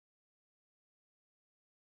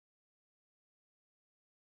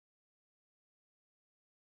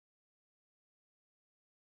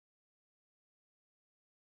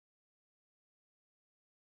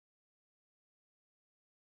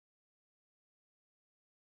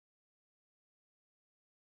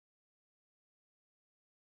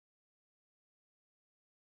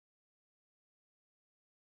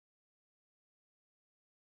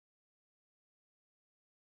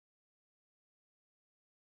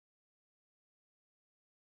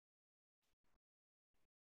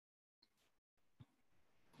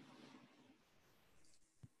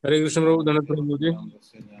हरे कृष्ण प्रभु, धन्यवाद प्रभु जी।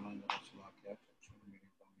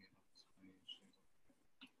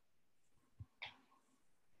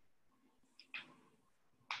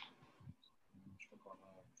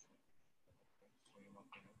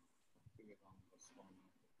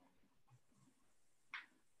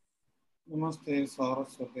 नमस्ते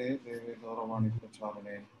सारस्वते देवे गौरवाणी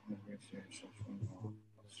प्रचारणे निर्विशेष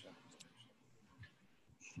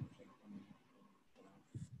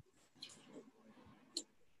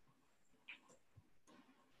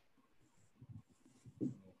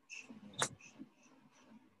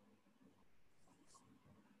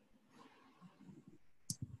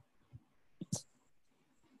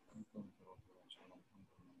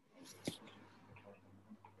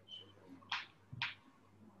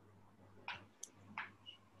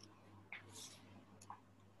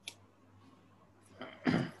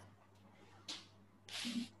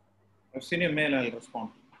I've seen your mail, I'll respond.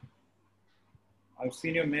 I've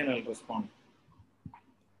seen your mail, I'll respond.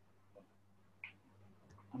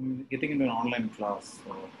 I'm getting into an online class,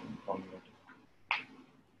 so I'm calling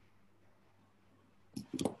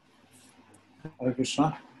it. Hare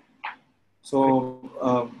Krishna. So,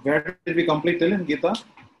 where did we complete till in Gita?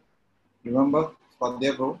 Remember,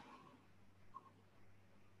 Swadhyaya Prabhu?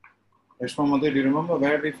 Reshma Mother, do you remember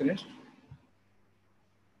where we finished?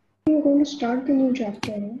 You're going to start the new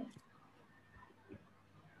chapter, right?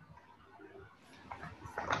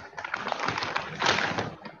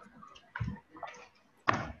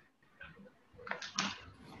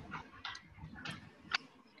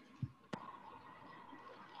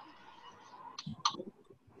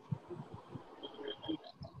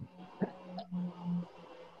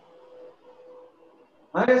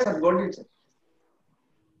 Yes, sir. Got it, sir.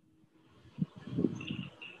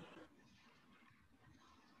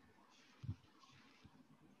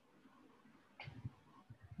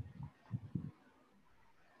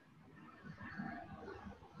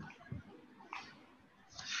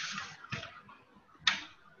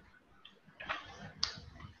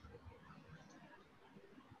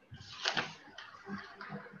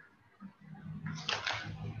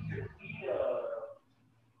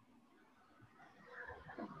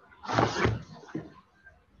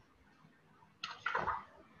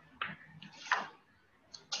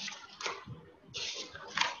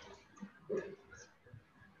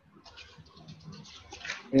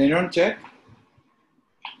 Anyone check?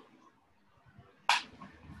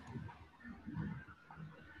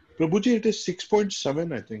 Prabhuji, it is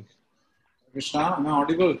 6.7, I think. Krishna, am I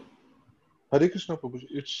audible? Hare Krishna, Prabhuji.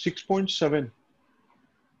 It's 6.7.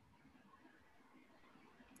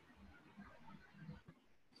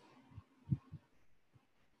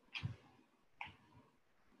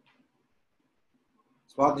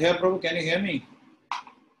 Swadhyaya Prabhu, can you hear me?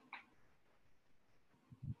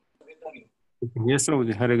 Yes Prabhu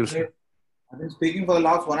ji, Hare Krishna. I've been speaking for the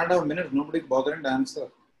last 1.5 minutes. Nobody's bothering to answer.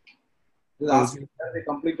 Just asking where they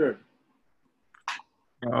completed.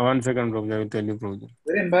 1 second Prabhu ji, I will tell you Prabhu ji.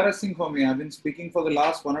 Very embarrassing for me. I've been speaking for the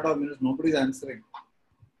last 1.5 minutes. Nobody's answering.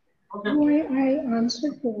 No, I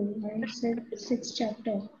answered for you. I said 6th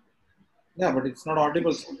chapter. Yeah, but it's not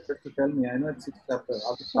audible. So you have to tell me. I know it's 6th chapter.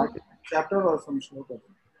 Are we starting 6th chapter or some shloka?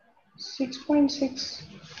 6.6.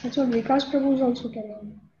 That's what Vikas Prabhu is also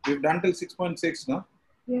telling. We've done till 6.6, no?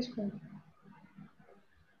 Yes, Prabhu.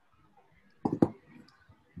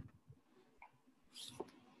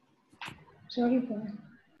 Sorry for that.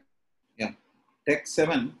 Yeah. Text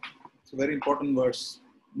 7. It's a very important verse.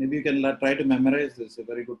 Maybe you can try to memorize this. A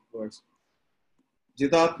very good verse.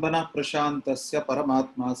 Jitatmana prashantasya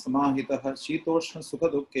paramatma samahitah shitoshna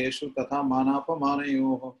sukha-dukkeshu tatha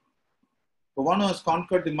manapamanayoho. For one who has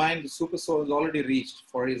conquered the mind, the super soul is already reached,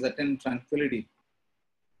 for he has attained tranquility.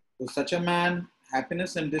 To such a man,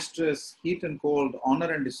 happiness and distress, heat and cold,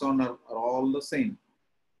 honor and dishonor are all the same.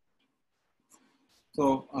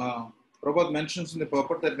 So, Prabhupada mentions in the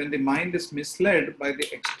purport that when the mind is misled by the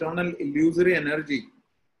external illusory energy,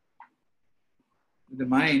 the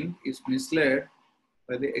mind is misled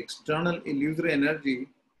by the external illusory energy,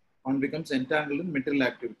 one becomes entangled in material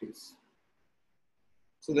activities.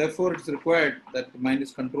 So therefore, it's required that the mind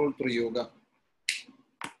is controlled through yoga.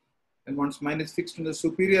 And one's mind is fixed in the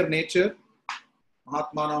superior nature,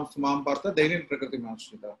 Mahatmanam Sumam Partha Devim Prakriti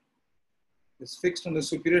Mashrita. It's fixed on the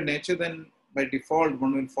superior nature, then by default,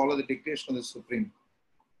 one will follow the dictation of the Supreme.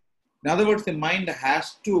 In other words, the mind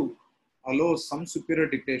has to allow some superior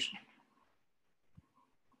dictation.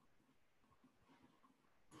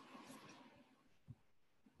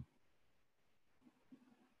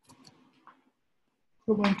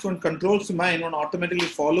 So once one controls the mind, one automatically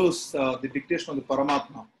follows the dictation of the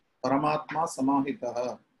Paramatma. Paramatma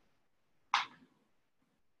Samahitaha.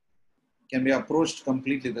 can be approached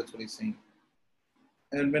completely. That's what he's saying.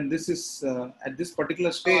 And when this is at this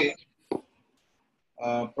particular stage,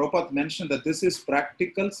 Prabhupada mentioned that this is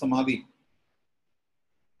practical samadhi,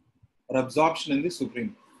 or absorption in the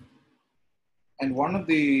Supreme. And one of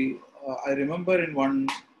the, I remember in one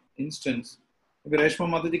instance, maybe Reshma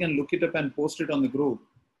Mataji can look it up and post it on the group.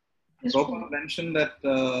 Yes, Prabhupada mentioned that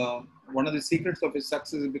one of the secrets of his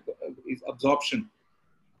success is absorption.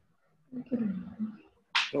 okay.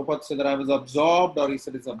 Prabhupada said that I was absorbed, or he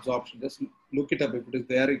said it's absorption. Just look it up. If it is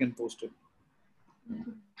there, you can post it.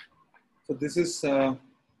 So this is the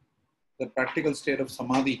practical state of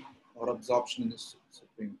samadhi, or absorption in the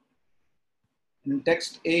Supreme. In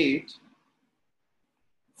text 8,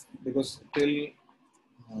 because till if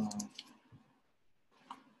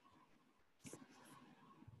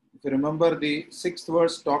you remember, the 6th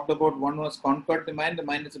verse talked about one who has conquered the mind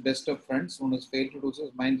is the best of friends. One who has failed to do so,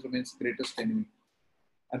 his mind remains greatest enemy.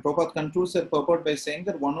 And Prabhupada concludes their purport by saying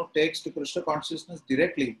that one who takes to Krishna consciousness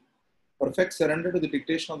directly, perfect surrender to the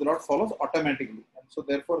dictation of the Lord follows automatically. And so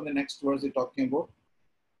therefore in the next verse they're talking about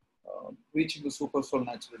reaching the super soul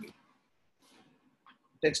naturally.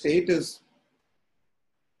 Text 8 is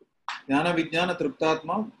Jnana Vijnana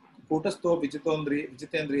Triptatma Kutasto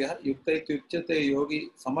Vijitendriya Yukta Ityuchyate Yogi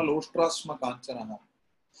Samaloshrasma Kanchanaha.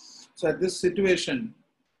 So at this situation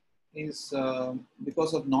is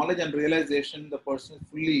because of knowledge and realization, the person is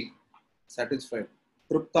fully satisfied.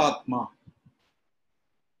 Triptatma.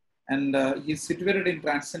 And he is situated in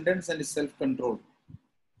transcendence and is self-control.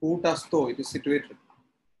 Kutasto, it is situated.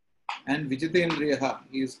 And Vijitendriya,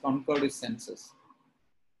 he has conquered his senses.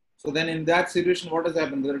 So then in that situation, what has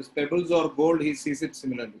happened? Whether it's pebbles or gold, he sees it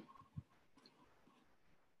similarly.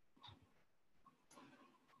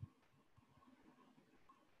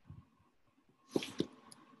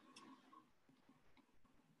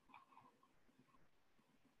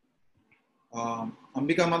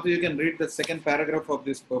 Ambika Matu, you can read the second paragraph of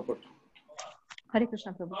this purport. Hare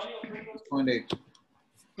Krishna Prabhu. Point 8.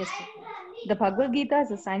 Yes, sir. The Bhagavad Gita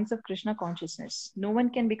is a science of Krishna consciousness. No one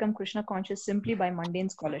can become Krishna conscious simply by mundane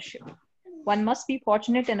scholarship. One must be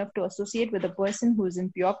fortunate enough to associate with a person who is in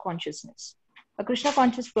pure consciousness. A Krishna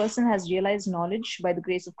conscious person has realized knowledge by the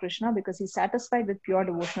grace of Krishna because he is satisfied with pure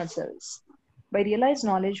devotional service. By realized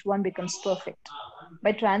knowledge, one becomes perfect.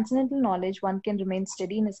 By transcendental knowledge, one can remain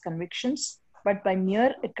steady in his convictions, but by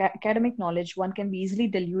mere academic knowledge, one can be easily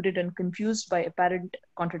deluded and confused by apparent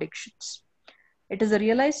contradictions. It is a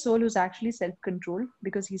realized soul who is actually self-controlled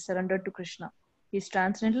because he is surrendered to Krishna. He is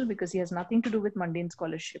transcendental because he has nothing to do with mundane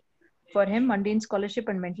scholarship. For him, mundane scholarship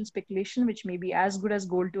and mental speculation, which may be as good as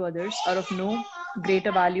gold to others, are of no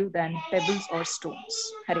greater value than pebbles or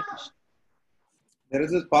stones. Hare Krishna. There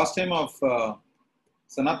is this pastime of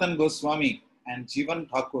Sanatan Goswami and Jivan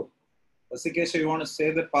Thakur. Rasikesha, you want to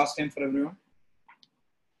say that pastime for everyone?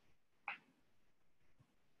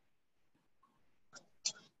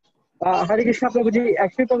 Hare Krishna Prabhuji.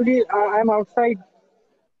 Actually, Prabhuji, I am outside.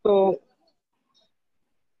 So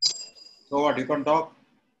what? You can talk?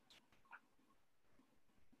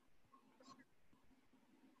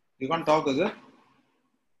 You can't talk, is it?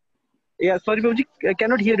 yeah, sorry Prabhuji, I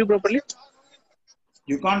cannot hear you properly.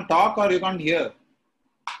 You can't talk or you can't hear?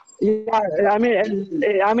 Yeah, I'm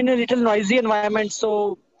in a little noisy environment,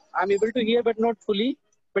 so I'm able to hear, but not fully.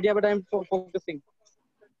 But yeah, but I'm focusing.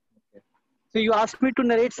 So you asked me to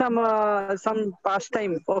narrate some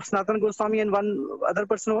pastime of Sanatan Goswami and one other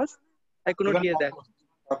person was? I could not Jivan hear that.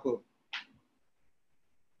 Thakur.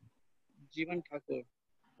 Jivan Thakur.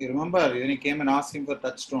 You remember when he came and asked him for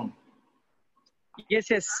touchstone?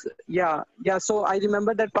 Yes. Yeah. So I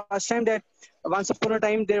remember that pastime that once upon a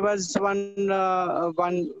time there was one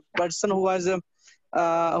person who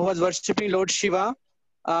was worshipping Lord Shiva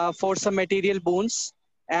for some material boons,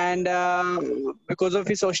 and because of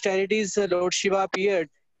his austerities, Lord Shiva appeared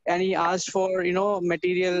and he asked for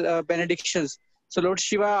material benedictions. So Lord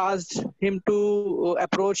Shiva asked him to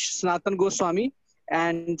approach Sanatan Goswami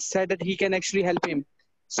and said that he can actually help him.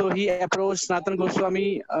 So he approached Sanatan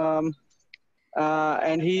Goswami.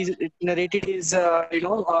 And he narrated his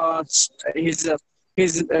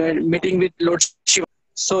meeting with Lord Shiva.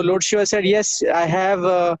 So Lord Shiva said, "Yes, I have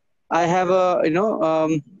a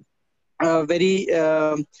very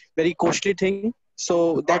very costly thing.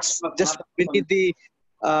 So that's just beneath the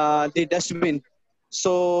dustbin."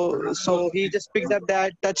 So he just picked up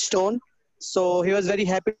that touchstone. So he was very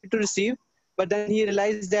happy to receive. But then he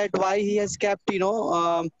realized that why he has kept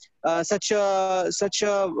such a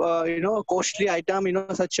costly item,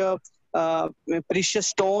 such a precious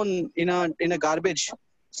stone in a garbage.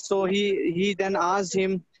 So he then asked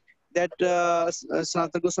him that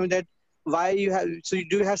Sanatana Goswami, that why you have, so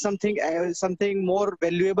do you have something more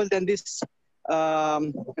valuable than this,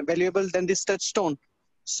 touchstone?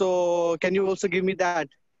 So can you also give me that?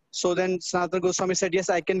 So then Sanatana Goswami said, yes,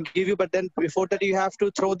 I can give you, but then before that you have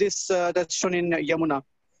to throw this touchstone in Yamuna.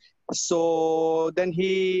 So then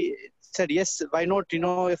he said, yes, why not?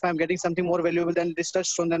 If I'm getting something more valuable than this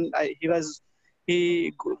touchstone, then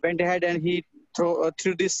he went ahead and he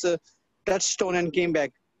threw this touchstone and came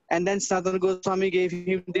back. And then Sanatana Goswami gave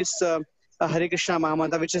him this Hare Krishna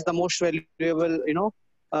Mahamantra, which is the most valuable,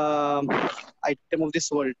 item of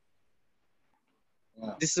this world.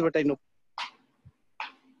 Yeah. This is what I know.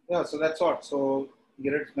 Yeah, so that's what. So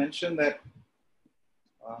here it's mentioned that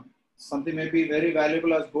something may be very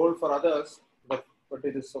valuable as gold for others, but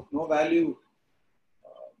it is of no value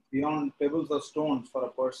beyond pebbles or stones for a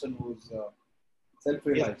person who is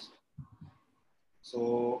self-realized.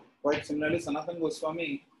 So quite similarly, Sanatana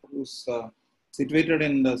Goswami, who's situated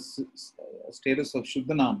in the status of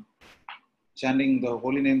Shuddhanam, chanting the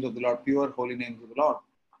holy names of the Lord, pure holy names of the Lord.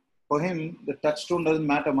 For him, the touchstone doesn't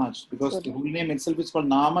matter much because the holy name itself is called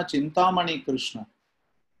Nama Chintamani Krishna.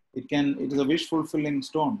 It is a wish-fulfilling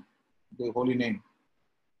stone, the holy name.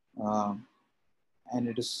 And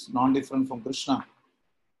it is non-different from Krishna.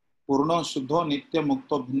 Purno Shuddho Nitya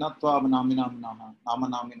Mukto Bhinnatva Nama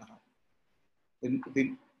Naminaha.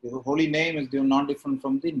 The holy name is non-different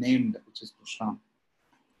from the named, which is Krishna.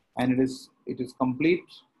 And it is complete,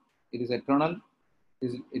 it is eternal,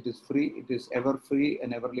 it is free, it is ever free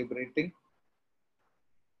and ever liberating,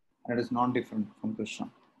 and it is non-different from Krishna.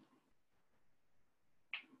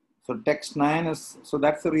 So text 9 is, so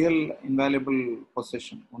that's the real invaluable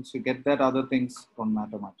possession. Once you get that, other things don't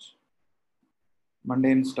matter much.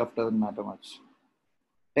 Mundane stuff doesn't matter much.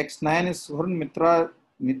 Text 9 is Suhran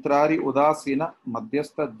Mitrari Udasina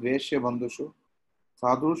Madhyastha Dveshya Bandhushu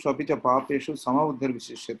Sadhu Shapicha Papeshu Samavudhir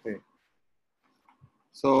Vishishyate.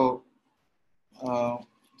 So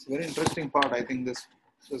it's a very interesting part. I think this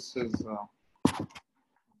is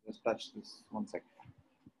just touch this 1 second.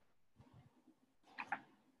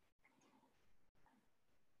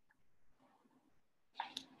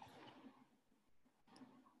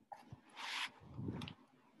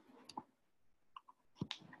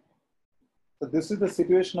 So this is the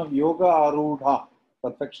situation of Yoga Arudha,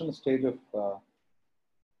 perfection stage of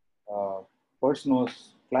person who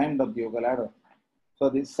has climbed up the yoga ladder. So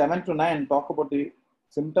these 7 to 9 talk about the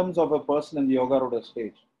symptoms of a person in the Yoga Arudha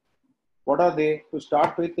stage. What are they? To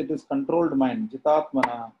start with, it is controlled mind,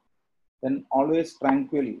 Jitatmana, then always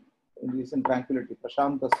tranquil, in tranquility,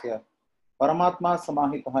 Prashantasya. Paramatma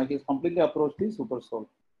Samahitaha, he has completely approached the super soul.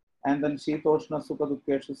 And then Shitoshna Sukha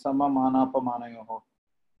Dukkeshu Sama Manapa Manayoho.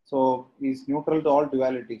 So he is neutral to all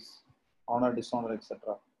dualities, honor, dishonor,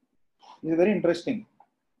 etc. This is very interesting.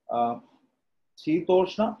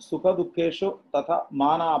 Shitoshna Sukha Dukkeshu Tatha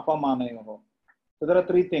Mana Apamanayoho. So there are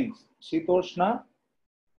 3 things. Shitoshna,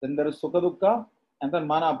 then there is Sukha Dukkha, and then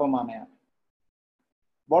Mana Apamanaya.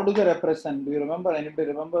 What do they represent? Do you remember? Anybody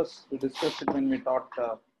remembers? We discussed it when we taught,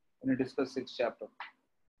 when we discussed 6th chapter.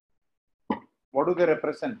 What do they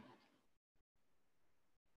represent?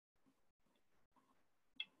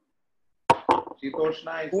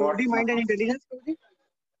 Shitoshna is what? Body, mind, and intelligence.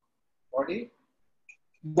 Body?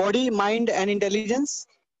 Body, mind, and intelligence.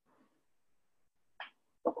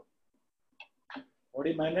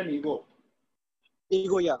 Body, mind, and ego.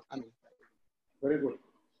 Ego, yeah. Very good.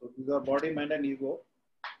 So these are body, mind, and ego.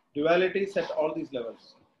 Dualities at all these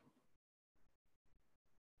levels.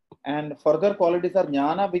 And further qualities are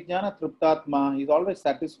Jnana, Vijnana, Triptatma. He is always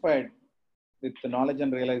satisfied with the knowledge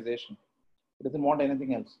and realization. He doesn't want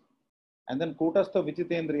anything else. And then Kutastha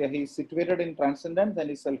Vichitendriya, he is situated in transcendence and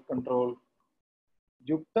is self-control.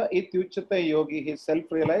 Yukta Ityuchate Yogi, he is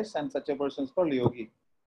self-realized, and such a person is called Yogi.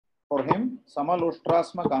 For him,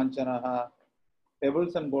 Samaloshrasma Kanchanaha,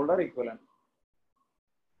 pebbles and gold are equivalent.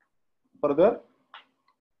 Further,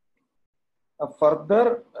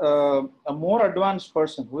 a more advanced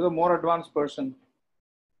person. Who is a more advanced person?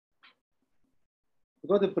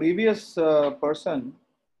 Because the previous person,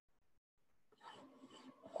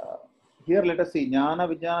 here let us see, Jnana,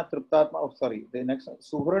 Vijnana, Triptatma, oh sorry, the next one,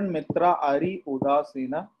 Suhran Mitra Ari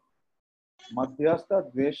Udasina Madhyastha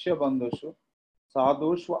Dveshya Bandhushu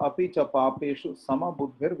Sadhushva Api Cha Papeshu Sama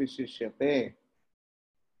Buddhir Vishishyate.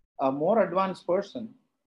 A more advanced person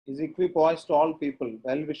is equipoised to all people,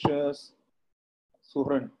 well-wishers,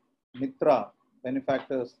 Suhran, Mitra,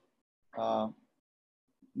 benefactors,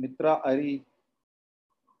 Mitra Ari,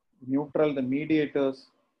 neutral, the mediators,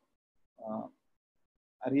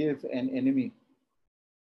 Ari is an enemy.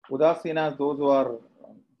 Udasina is those who are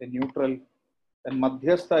the neutral. Then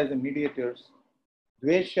Madhyastha is the mediators.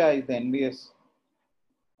 Dvesha is the envious.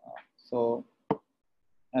 So,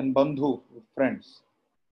 and Bandhu, friends.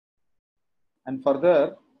 And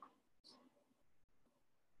further,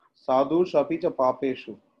 Sadhu Shapicha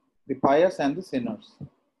Papeshu, the pious and the sinners.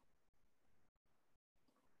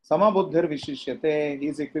 Samabuddhir Vishishyate, he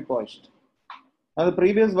is equipoised. Now the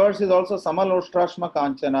previous verse is also Samaloshrashma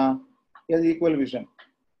Kanchana, he has equal vision.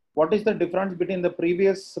 What is the difference between the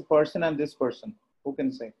previous person and this person? Who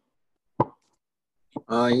can say?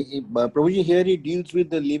 Prabhuji, here he deals with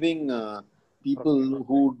the living people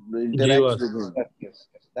who interact Jivas. with him. Yes.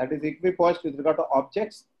 That is equipoised with regard to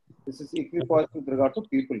objects. This is equipoised with regard to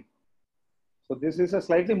people. So this is a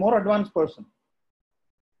slightly more advanced person.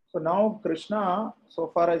 So now Krishna, so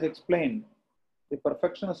far as explained, the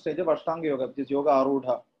perfectionist stage of Ashtanga Yoga, which is Yoga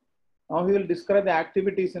Arudha. Now he will describe the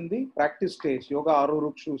activities in the practice stage, Yoga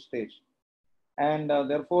Arurukshu stage. And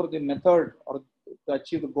therefore the method or to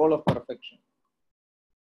achieve the goal of perfection.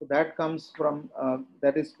 So that comes from,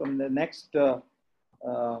 that is from the next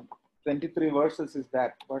 23 verses is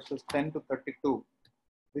that, verses 10 to 32,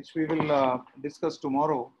 which we will discuss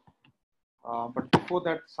tomorrow. But before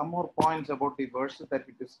that, some more points about the verses that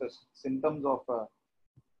we discussed, symptoms of a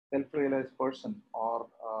self-realized person or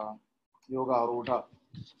Yoga Arudha.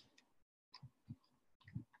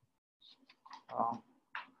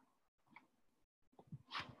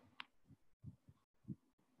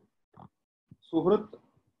 Suhrit,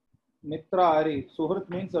 Mitra, Ari. Suhrit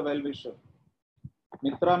means a well-wisher.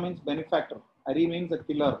 Mitra means benefactor. Ari means a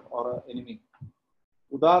killer or an enemy.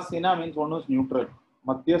 Udasina means one who is neutral.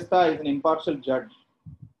 Madhyastha is an impartial judge.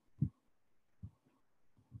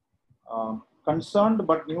 Concerned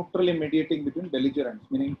but neutrally mediating between belligerents,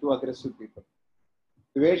 meaning two aggressive people.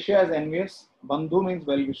 Dvesha is envious. Bandhu means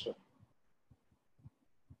well-wisher.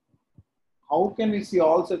 How can we see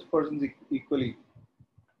all such persons equally?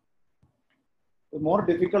 It's more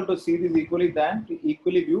difficult to see these equally than to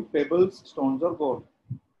equally view pebbles, stones, or gold.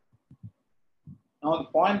 Now, the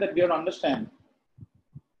point that we have to understand,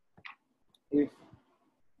 if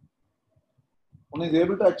one is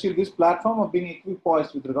able to achieve this platform of being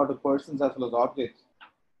equipoised with regard to persons as well as objects,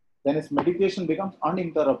 then his meditation becomes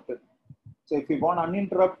uninterrupted. So, if we want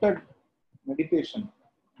uninterrupted meditation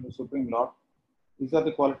in the Supreme Lord, these are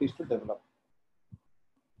the qualities to develop.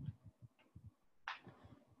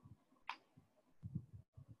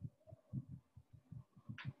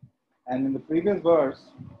 And in the previous verse,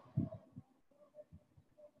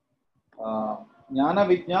 Jnana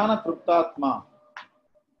Vijnana Truptatma.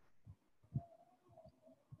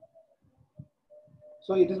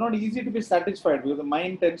 So it is not easy to be satisfied because the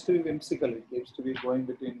mind tends to be whimsical. It tends to be going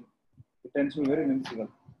between, it tends to be very whimsical.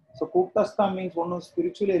 So Kuktastha means one who is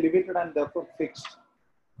spiritually elevated and therefore fixed.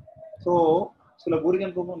 So Srila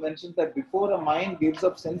Gurijan Prabhu mentions that before a mind gives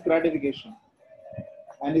up sense gratification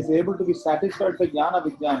and is able to be satisfied by Jnana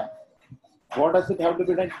Vijnana, what does it have to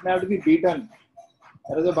be done? It may have to be beaten.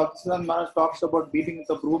 There is a Bhaktisiddhanta Maharaj talks about beating with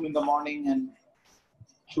a broom in the morning and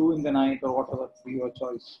shoe in the night or whatever, be your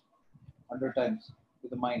choice, 100 times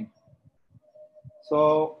with the mind.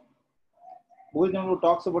 So, Bhujanalu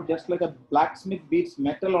talks about just like a blacksmith beats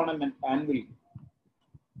metal on an anvil.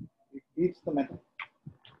 It beats the metal.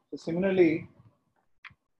 So, similarly,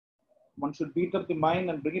 one should beat up the mind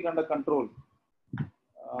and bring it under control.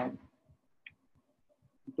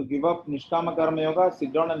 To give up Nishkama Karma Yoga,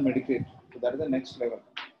 sit down and meditate. So that is the next level.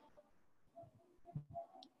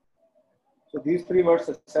 So these three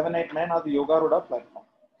verses, 7, 8, 9 are the Yoga Arudha platform.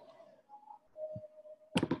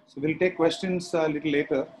 So we'll take questions a little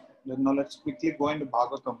later. Now let's quickly go into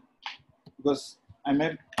Bhagavatam. Because I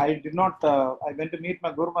went to meet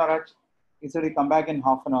my Guru Maharaj. He said he'll come back in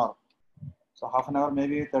half an hour. So half an hour,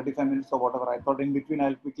 maybe 35 minutes or whatever. I thought in between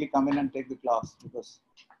I'll quickly come in and take the class because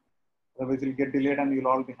otherwise you'll get delayed and you'll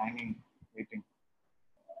all be hanging, waiting.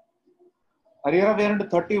 Harihara, we are into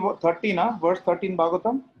 13, verse 13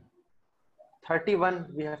 Bhagavatam. 31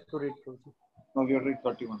 we have to read. No, we have read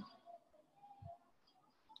 31.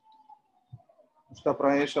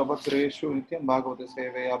 Ishtaprayeshu abhasreshu nityam bhagavate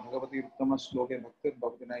seveya bhagavati uttama shloke bhaktir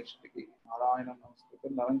bhavdina ishtiki narayanam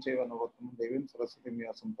namaskritam narancheva navattam devim saraswatim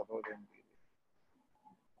vyasam tato jayanti.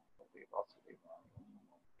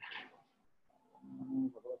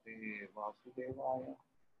 Bhagavate Vasudevaya.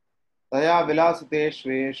 Taya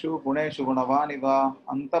vilasiteshveshu guneshu gunavaniva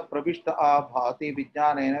anta pravishta abhati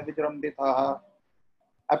vijnanena vijrambitaha.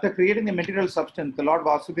 After creating the material substance, the Lord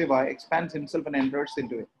Vasudeva expands himself and enters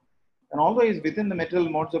into it. And although he is within the material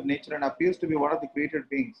modes of nature and appears to be one of the created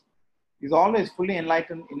beings, he is always fully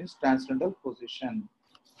enlightened in his transcendental position.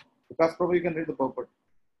 Because probably you can read the purport.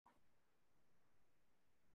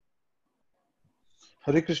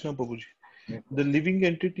 Hare Krishna Prabhuji. The living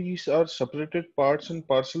entities are separated parts and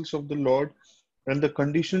parcels of the Lord, and the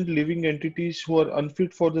conditioned living entities who are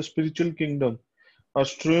unfit for the spiritual kingdom are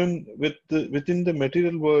strewn within the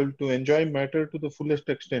material world to enjoy matter to the fullest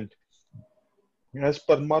extent. As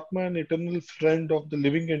Paramatma, an eternal friend of the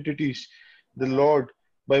living entities, the Lord,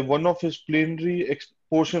 by one of his plenary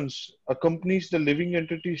portions, accompanies the living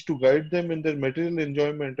entities to guide them in their material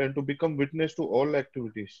enjoyment and to become witness to all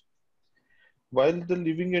activities. While the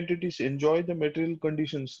living entities enjoy the material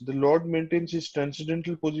conditions, the Lord maintains his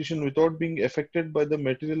transcendental position without being affected by the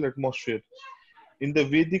material atmosphere. In the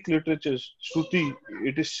Vedic literatures, Shruti,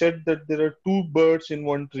 it is said that there are two birds in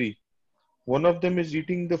one tree. One of them is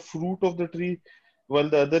eating the fruit of the tree, while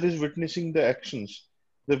the other is witnessing the actions.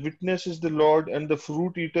 The witness is the Lord, and the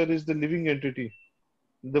fruit eater is the living entity.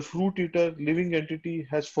 The fruit eater, living entity,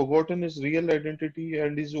 has forgotten his real identity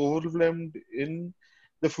and is overwhelmed in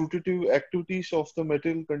the fruitive activities of the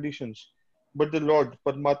material conditions. But the Lord,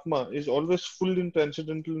 Paramatma, is always full in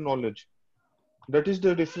transcendental knowledge. That is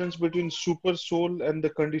the difference between super soul and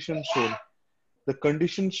the conditioned soul. The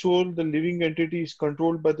conditioned soul, the living entity, is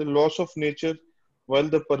controlled by the laws of nature, while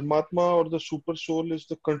the Paramatma or the super soul is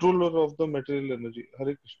the controller of the material energy.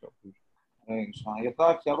 Hare Krishna. Hare Krishna.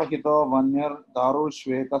 Yatha kyavahito vanyar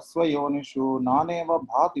darushvetasva yonishu naneva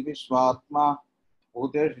bhati vishvatma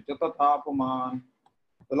bhuteshu tathapuman.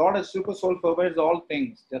 The Lord as super soul pervades all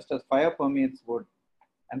things, just as fire permeates wood.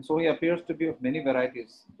 And so he appears to be of many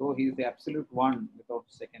varieties, though he is the absolute one without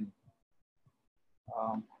second.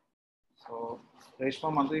 So,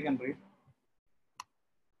 Reshma Mantra, you can read.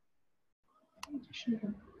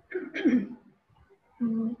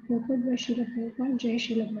 Purport by Srila Prabhupada, Jai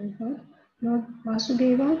Srila Prabhupada. Lord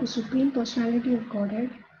Vasudeva, the Supreme Personality of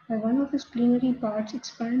Godhead, by one of his plenary parts,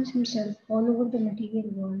 expands himself all over the material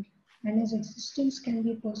world, and his existence can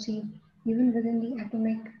be perceived even within the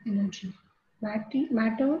atomic energy.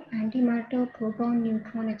 Matter, antimatter, proton,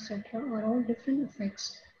 neutron, etc. are all different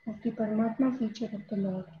effects of the Paramatma feature of the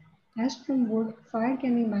Lord. As from wood, fire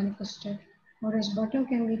can be manifested, or as butter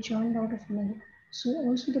can be churned out of milk, so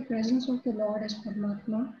also the presence of the Lord as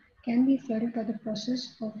Paramatma can be felt by the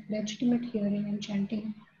process of legitimate hearing and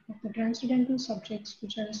chanting of the transcendental subjects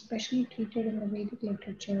which are especially treated in the Vedic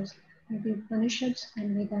literatures like the Upanishads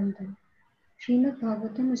and Vedanta. Srimad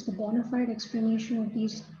Bhagavatam is the bona fide explanation of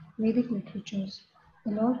these Vedic literatures.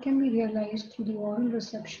 The Lord can be realized through the oral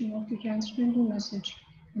reception of the transcendental message,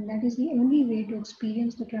 and that is the only way to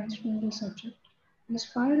experience the transcendental subject. As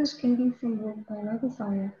fire is kindled from wood by another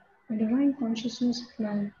fire, the divine consciousness of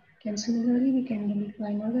man can similarly be kindled by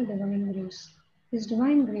another divine grace. His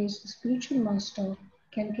divine grace, the spiritual master,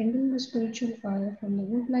 can kindle the spiritual fire from the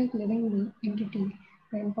wood-like living entity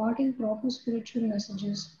by imparting proper spiritual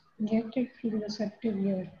messages injected through the receptive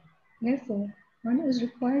ear. Therefore, one is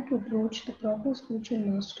required to approach the proper spiritual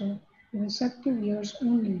master with receptive ears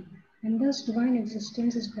only, and thus divine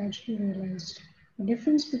existence is gradually realized. The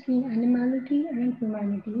difference between animality and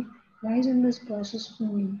humanity lies in this process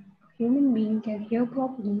only. A human being can hear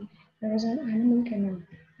properly, whereas an animal cannot.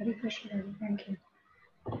 Hare Krishna. Thank you.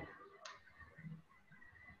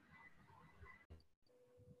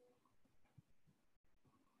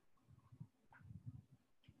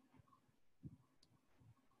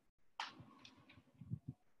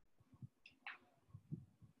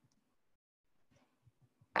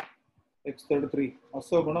 Text 33.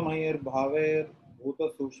 Asya gunamayer bhaver bhuta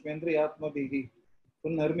sushmendriyatmabhihi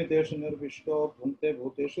punnarmiteshu nirvishto bhunte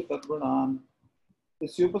bhuteshu tadgunan. The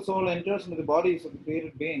super soul enters into the bodies of the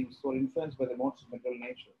created beings who are influenced by the modes of mental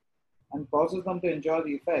nature and causes them to enjoy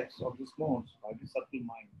the effects of these modes by the subtle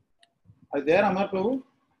mind. Are you there, Amar Prabhu?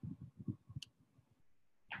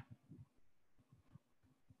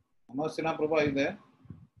 Amar Sinha Prabhu, are you there?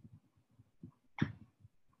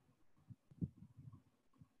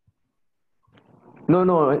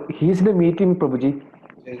 No, he's in a meeting, Prabhuji.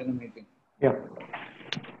 He's in a meeting. Yeah.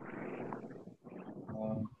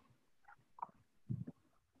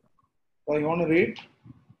 So you want to read?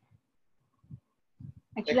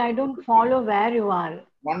 Actually, I don't follow where you are.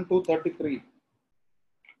 1 to 33.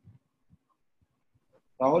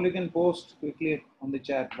 Rahul, you can post quickly on the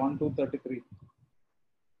chat. 1 to 33.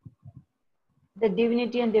 The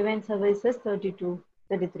Divinity and Divine Services 32,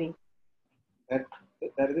 33. That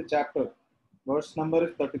is the chapter. Verse number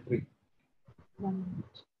is 33. 1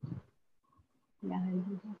 minute. Yeah, I'll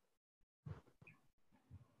do that.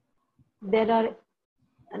 There are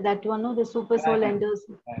that one of the super soul enters.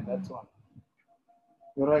 That's one.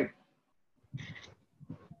 You're right.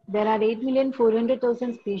 There are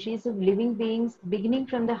 8,400,000 species of living beings, beginning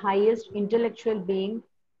from the highest intellectual being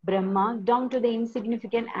Brahma, down to the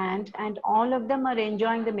insignificant ant, and all of them are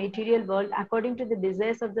enjoying the material world according to the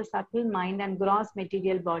desires of the subtle mind and gross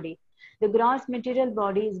material body. The gross material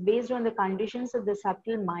body is based on the conditions of the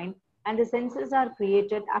subtle mind, and the senses are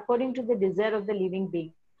created according to the desire of the living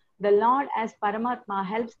being. The Lord, as Paramatma,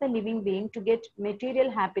 helps the living being to get material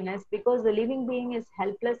happiness because the living being is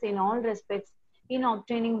helpless in all respects in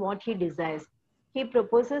obtaining what he desires. He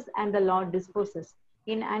proposes and the Lord disposes.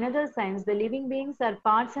 In another sense, the living beings are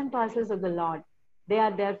parts and parcels of the Lord. They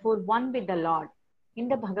are therefore one with the Lord. In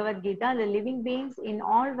the Bhagavad Gita, the living beings in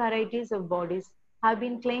all varieties of bodies have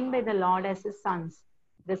been claimed by the Lord as his sons.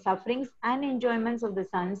 The sufferings and enjoyments of the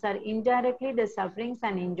sons are indirectly the sufferings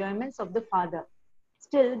and enjoyments of the Father.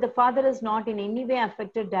 Still, the Father is not in any way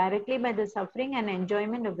affected directly by the suffering and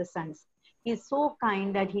enjoyment of the sons. He is so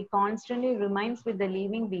kind that he constantly remains with the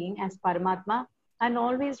living being as Paramatma and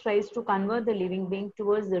always tries to convert the living being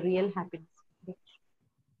towards the real happiness.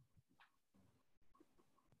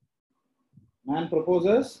 Man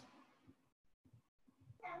proposes,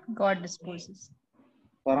 God disposes.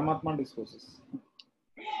 Paramatma disposes.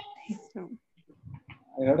 So,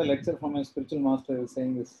 I heard a lecture from my spiritual master who was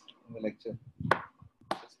saying this in the lecture.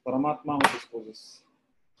 It's Paramatma who disposes.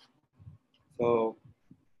 So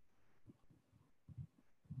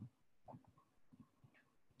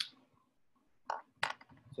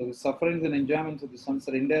the sufferings and enjoyments of the sons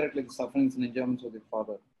are indirectly the sufferings and enjoyments of the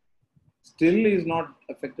Father. Still, he is not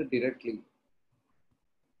affected directly.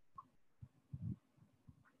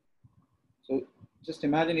 So just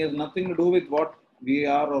imagine he has nothing to do with what we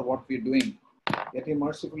are or what we are doing. Yet he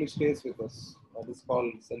mercifully stays with us. That is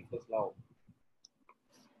called selfless love.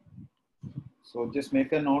 So just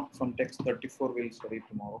make a note from text 34. We'll study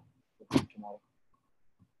tomorrow.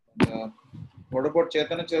 And, what about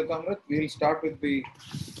Chaitanya Charitamrita? We'll start with the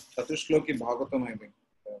Chatushloki Bhagavatam, I think.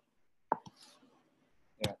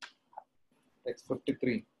 Yeah. Text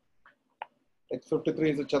 53. Text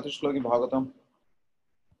 53 is the Chatushloki Bhagavatam.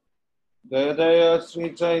 Jaya Jaya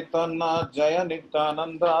Sri Chaitanya Jaya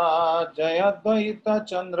Nityananda Jaya Advaita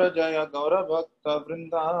Chandra Jaya Gaura Bhakta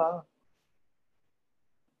Vrinda.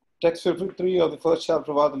 Text 53 of the first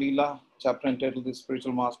chapter of Adi Leela, chapter entitled The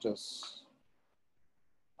Spiritual Masters.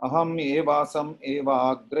 Aham evasam eva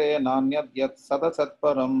agre nanyad yat sadasat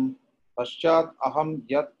param paschat aham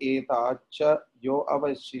yat etacha yo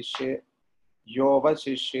avashishyeta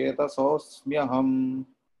sosmyaham.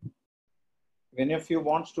 If any of you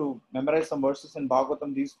wants to memorize some verses in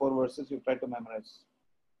Bhagavatam, these 4 verses you try to memorize.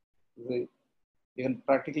 You can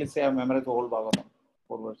practically say I memorized the whole Bhagavatam,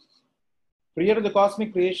 4 verses. Prior to the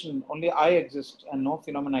cosmic creation, only I exist and no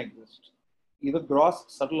phenomena exist, either gross,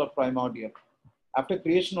 subtle or primordial. After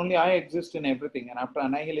creation, only I exist in everything, and after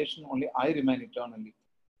annihilation, only I remain eternally.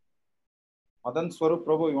 Madan Swarup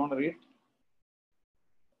Prabhu, you want to read?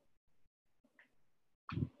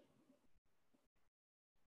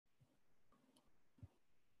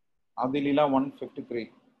 Adi Leela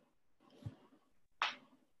 153.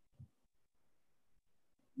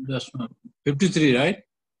 Just 53, right?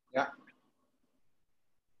 Yeah.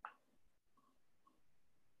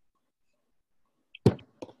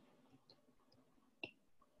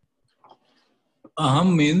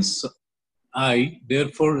 Aham means I,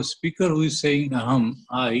 therefore a speaker who is saying Aham,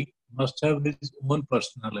 I, must have his own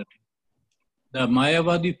personality. The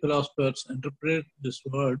Mayavadi philosophers interpret this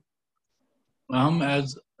word Aham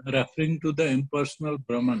as referring to the impersonal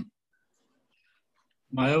Brahman.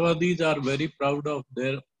 Mayavadis are very proud of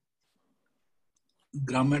their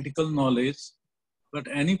grammatical knowledge, but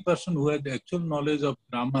any person who has the actual knowledge of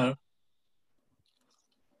grammar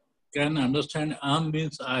can understand Aham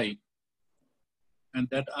means I, and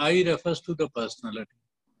that I refers to the personality.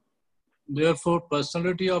 Therefore,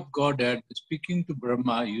 personality of Godhead speaking to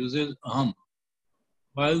Brahma uses Aham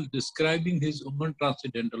while describing his own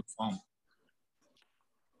transcendental form.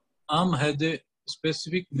 Aham has a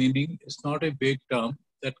specific meaning. It's not a vague term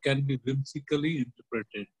that can be whimsically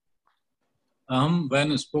interpreted. Aham,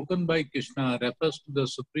 when spoken by Krishna, refers to the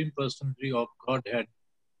Supreme Personality of Godhead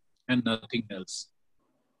and nothing else.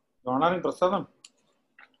 You honoring Prasadam?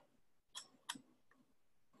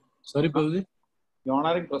 Sorry, Prabhuji? You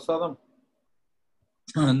honoring Prasadam?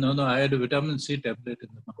 No, I had a vitamin C tablet in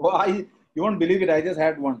the mouth. Oh, you won't believe it. I just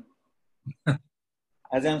had one.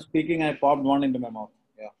 As I'm speaking, I popped one into my mouth.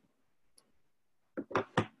 Yeah.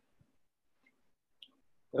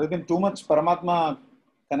 There has been too much Paramatma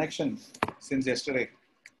connection since yesterday.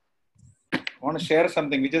 I want to share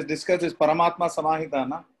something. We just discussed this Paramatma Samahita.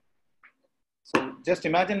 Na? So just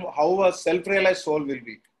imagine how a self-realized soul will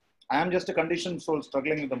be. I am just a conditioned soul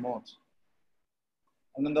struggling with the modes.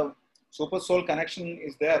 And then the super soul connection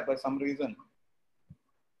is there by some reason.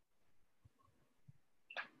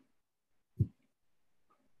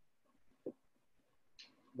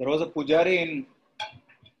 There was a pujari in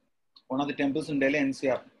one of the temples in Delhi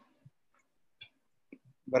NCR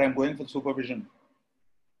where I'm going for supervision.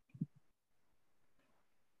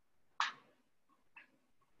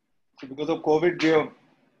 So because of COVID, we have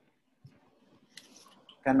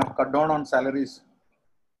kind of cut down on salaries.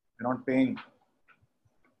 We're not paying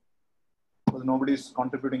because nobody is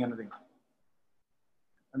contributing anything.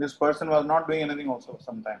 And this person was not doing anything also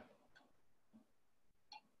sometime.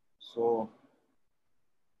 So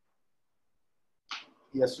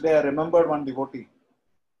yesterday I remembered one devotee.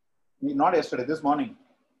 Not yesterday, this morning.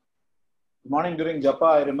 This morning during Japa,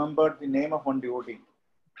 I remembered the name of one devotee.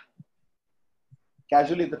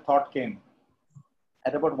 Casually the thought came.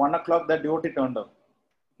 At about 1 o'clock, that devotee turned up.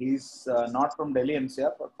 He's not from Delhi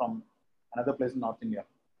NCR, but from another place in North India.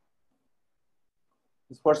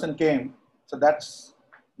 This person came. So that's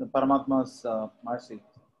the Paramatma's mercy.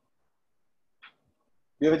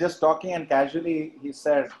 We were just talking and casually he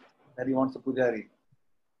said that he wants a pujari.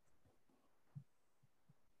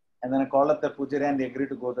 And then I called up the pujari and they agreed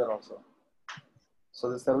to go there also.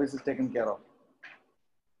 So the service is taken care of.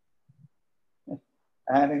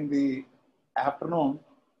 And in the afternoon,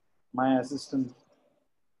 my assistant,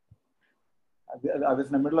 I was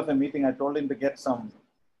in the middle of a meeting. I told him to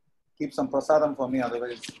keep some prasadam for me.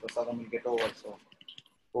 Otherwise, prasadam will get over. So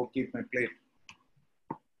go keep my plate.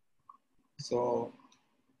 So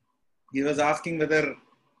he was asking whether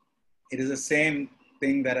it is the same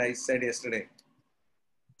thing that I said yesterday.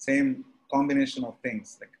 Same combination of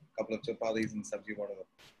things, like a couple of chapatis and sabji, whatever.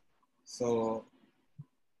 So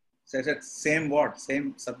I said, same what?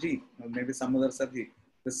 Same sabji, or maybe some other sabji.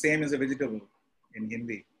 The same is a vegetable in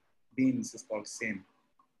Hindi. Beans is called same.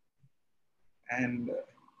 And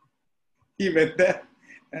he went there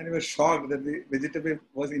and he was shocked that the vegetable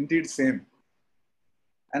was indeed same.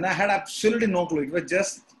 And I had absolutely no clue. It was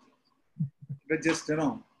just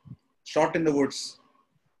shot in the woods.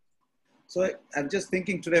 So I'm just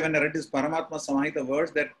thinking today when I read this Paramatma Samahita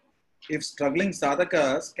verse that if struggling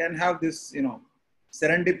sadhakas can have this,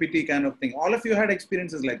 serendipity kind of thing. All of you had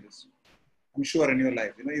experiences like this, I'm sure, in your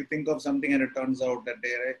life. You think of something and it turns out that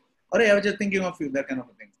day, I was just thinking of you, that kind of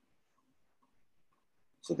a thing.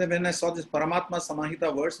 So then when I saw this Paramatma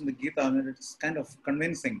Samahita verse in the Gita, it's kind of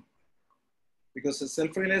convincing. Because a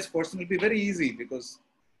self-realized person will be very easy because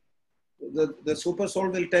the super soul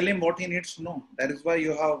will tell him what he needs to know. That is why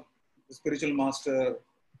you have the spiritual master.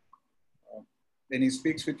 When he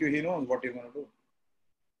speaks with you, he knows what you're going to do.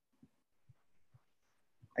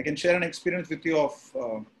 I can share an experience with you of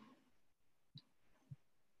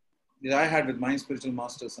that I had with my spiritual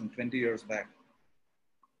master some 20 years back.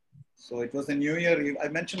 So it was a New Year Eve. I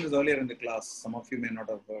mentioned this earlier in the class. Some of you may not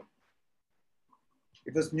have heard.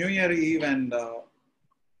 It was New Year Eve and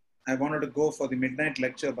I wanted to go for the midnight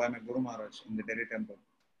lecture by my Guru Maharaj in the Delhi temple.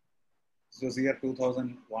 This was year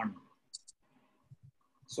 2001.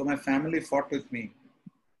 So my family fought with me.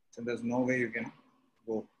 So there's no way you can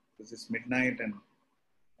go. This is midnight and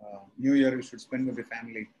New Year you should spend with the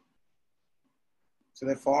family. So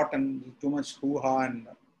they fought and too much hoo-ha and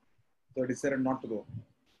so I decided not to go.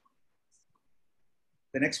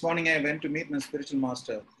 The next morning I went to meet my spiritual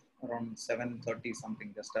master around 7:30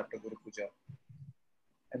 something, just after Guru Puja.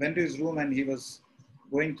 I went to his room and he was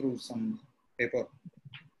going through some paper.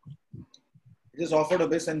 He just offered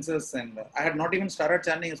obeisances and I had not even started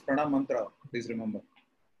chanting his pranam mantra, please remember.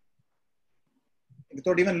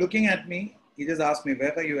 Without even looking at me, he just asked me,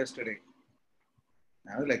 where were you yesterday?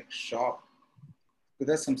 And I was like shocked. Because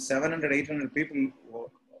there's some 700, 800 people,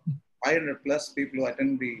 500 plus people who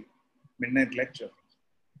attend the midnight lecture.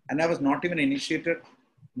 And I was not even initiated,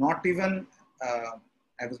 I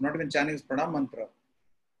was not even chanting his pranam mantra.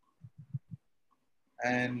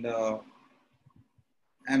 And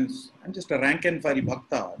I'm just a rank and file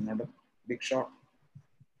bhakta, I'm not a big shot.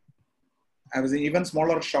 I was an even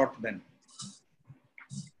smaller shot then.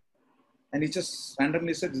 And he just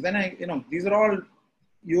randomly said, then these are all,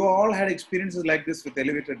 you all had experiences like this with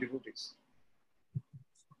elevated devotees.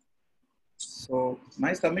 So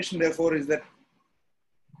my submission therefore is that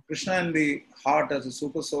Krishna in the heart as a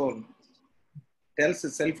super soul tells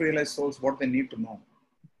his self-realized souls what they need to know.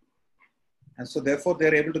 And so therefore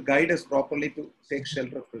they're able to guide us properly to take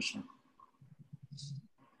shelter of Krishna.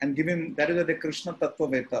 And give him, that is why the Krishna Tattva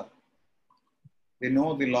Veta. They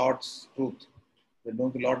know the Lord's truth. They know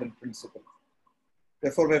the Lord in principle.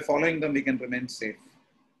 Therefore by following them we can remain safe.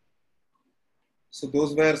 So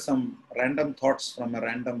those were some random thoughts from a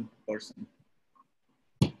random person.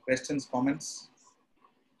 Questions, comments?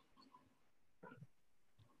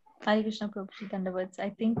 Hare Krishna Prabhuji Dandavats. I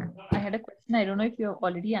think I had a question. I don't know if you have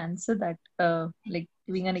already answered that, like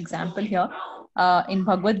giving an example here. In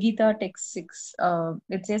Bhagavad Gita, text 6,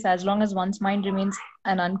 it says, as long as one's mind remains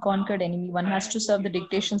an unconquered enemy, one has to serve the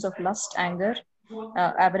dictations of lust, anger,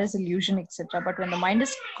 avarice, illusion, etc. But when the mind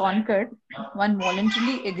is conquered, one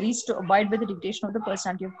voluntarily agrees to abide by the dictation of the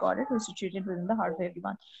personality of Godhead who is situated within the heart of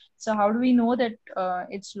everyone. So, how do we know that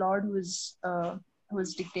it's Lord who is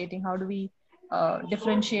dictating? How do we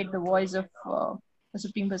differentiate the voice of the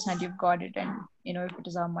Supreme Personality of Godhead, and if it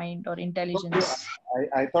is our mind or intelligence?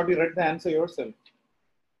 I thought you read the answer yourself.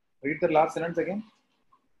 Read the last sentence again.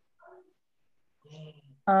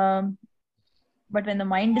 But when the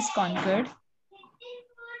mind is conquered,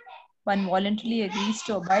 one voluntarily agrees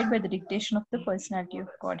to abide by the dictation of the Personality of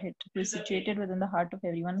Godhead, who is situated within the heart of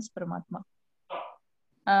everyone as Paramatma.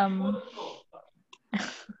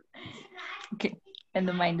 Okay, when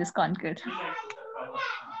the mind is conquered.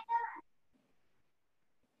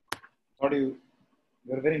 Thought you're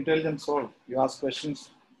a very intelligent soul. You ask questions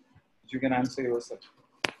which you can answer yourself.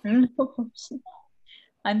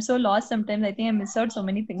 I'm so lost sometimes. I think I miss out so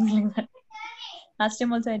many things like that. Last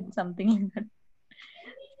time also I did something like that.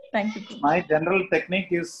 Thank you. My general technique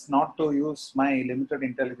is not to use my limited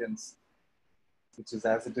intelligence, which is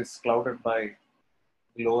as it is clouded by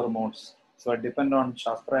the lower modes. So I depend on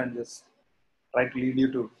Shastra and just try to lead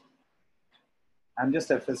you to. I'm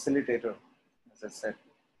just a facilitator, as I said.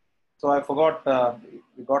 So I forgot,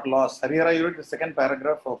 we got lost. Harihara, you read the second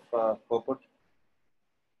paragraph of purport.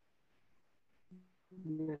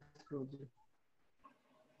 Yes, Prabhuji.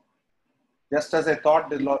 Just as I thought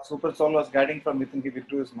the Lord Super Soul was guiding from within, he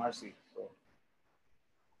withdrew his mercy. So,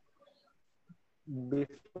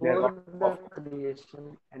 Before the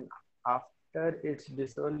creation and after its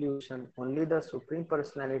dissolution, only the Supreme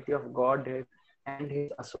Personality of Godhead and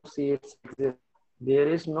his associates exist. There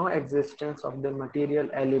is no existence of the material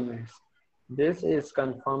elements. This is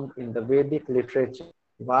confirmed in the Vedic literature.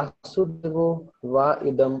 Vasudevo va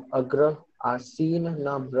idam agra asina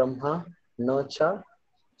na brahma na cha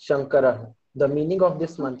shankara. The meaning of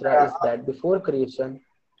this mantra is that before creation,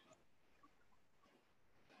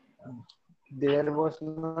 there was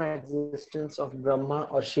no existence of Brahma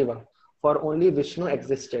or Shiva, for only Vishnu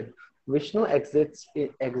existed. Vishnu exists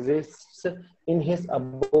in his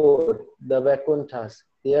abode, the Vaikunthas.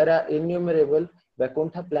 There are innumerable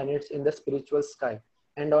Vaikuntha planets in the spiritual sky,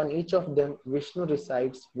 and on each of them, Vishnu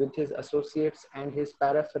resides with his associates and his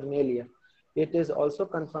paraphernalia. It is also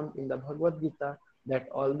confirmed in the Bhagavad Gita that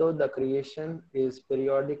although the creation is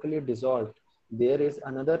periodically dissolved, there is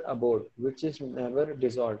another abode which is never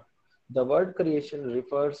dissolved. The word creation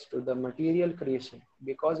refers to the material creation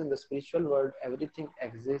because in the spiritual world, everything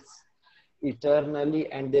exists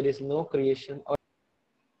eternally and there is no creation or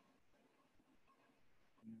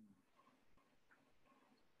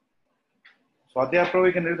Swadhyaya Prabhu,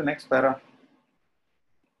 you can read the next para.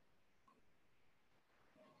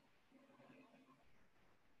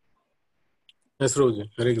 Yes, Prabhuji.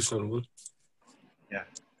 Hare Krishna, Prabhu. Yeah.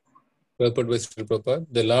 Purport by Srila Prabhupada.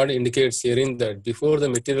 The Lord indicates herein that before the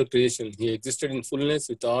material creation, he existed in fullness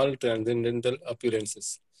with all transcendental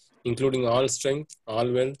appearances, including all strength,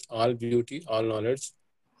 all wealth, all beauty, all knowledge,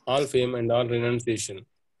 all fame, and all renunciation.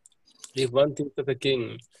 If one thinks of a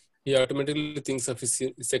king, he automatically thinks of his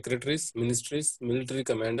secretaries, ministries, military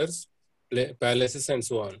commanders, palaces, and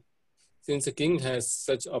so on. Since a king has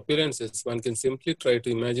such appearances, one can simply try to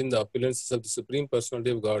imagine the appearances of the Supreme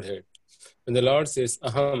Personality of Godhead. When the Lord says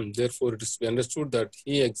Aham, therefore it is to be understood that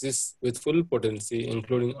he exists with full potency,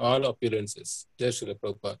 including all appearances. Jai Srila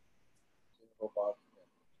Prabhupada.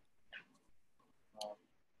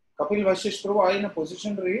 Kapil Vashish Prabhu, are you in a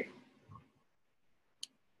position to read?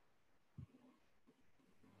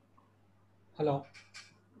 Hello.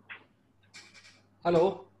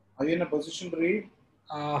 Hello. Are you in a position to read?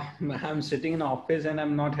 I'm sitting in office and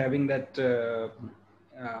I'm not having that.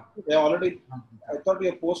 They already, I thought we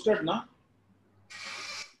have posted, na?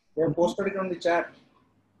 They have posted it on the chat,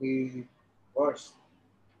 the verse.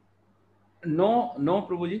 No,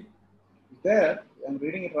 Prabhuji. There, I'm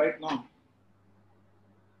reading it right now.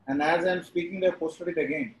 And as I'm speaking, they have posted it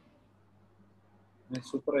again. My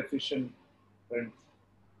super efficient friends.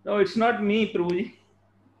 No, it's not me, Prabhuji.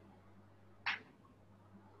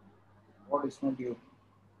 What is not you?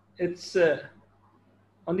 It's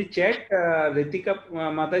on the chat. Ritika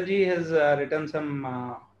Mataji has written some.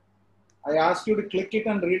 I asked you to click it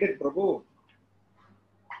and read it, Prabhu.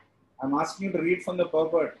 I'm asking you to read from the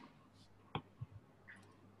purport.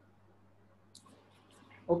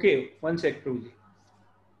 Okay, one sec, Prabhuji.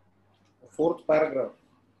 The fourth paragraph.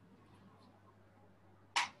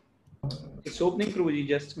 It's opening, Prabhuji,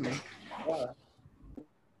 just a minute. Yeah.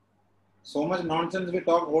 So much nonsense we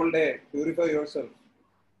talk whole day. Purify yourself.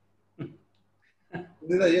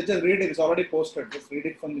 Just read it. It's already posted. Just read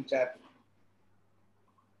it from the chat.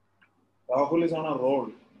 Rahul is on a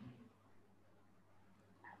roll.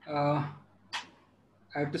 I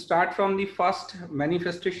have to start from the first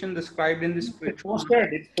manifestation described in the spiritual.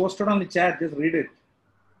 It's posted on the chat. Just read it.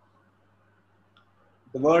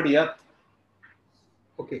 The word Yat.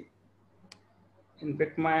 Okay. In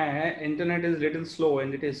fact, my internet is little slow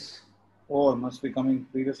and it is. Oh, it must be coming.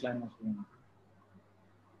 Previous line must be coming.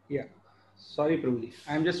 Yeah. Sorry, Prabhuji.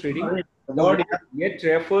 I am just reading. Sorry. The word Yat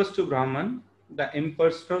refers to Brahman, the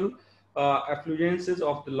impersonal effulgences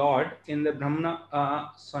of the Lord. In the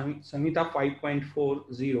Brahmana Samhita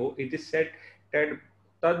 5.40, it is said that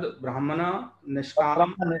Tad Brahmana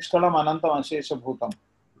Nishkalam Anantam Ashesha Bhutam.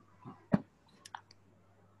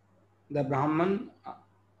 The Brahman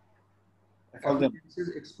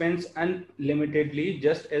expands unlimitedly,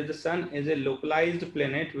 just as the sun is a localized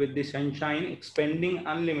planet with the sunshine expanding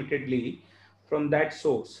unlimitedly from that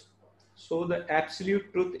source. So the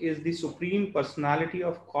absolute truth is the supreme personality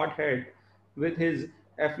of Godhead with his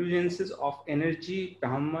effulgences of energy,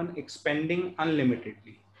 Brahman, expanding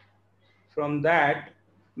unlimitedly. From that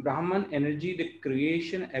Brahman energy, the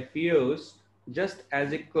creation appears just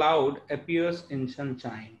as a cloud appears in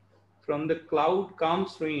sunshine. From the cloud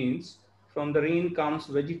comes rains, from the rain comes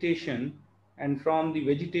vegetation, and from the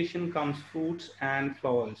vegetation comes fruits and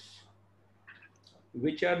flowers,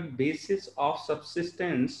 which are basis of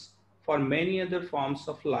subsistence for many other forms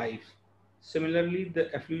of life. Similarly, the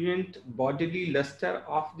effulgent bodily luster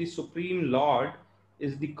of the Supreme Lord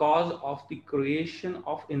is the cause of the creation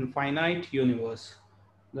of infinite universe.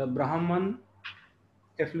 The Brahman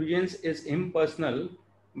effulgence is impersonal,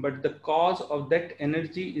 but the cause of that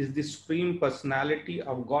energy is the Supreme Personality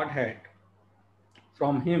of Godhead.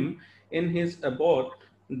 From him, in his abode,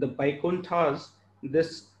 the Vaikunthas,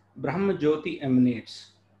 this Brahma Jyoti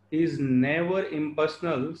emanates. He is never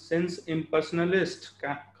impersonal, since impersonalists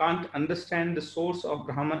can't understand the source of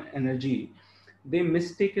Brahman energy. They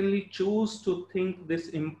mistakenly choose to think this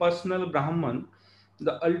impersonal Brahman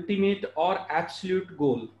the ultimate or absolute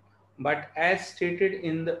goal. But as stated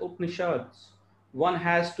in the Upanishads, one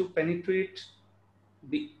has to penetrate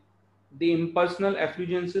the impersonal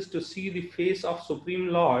effulgences to see the face of Supreme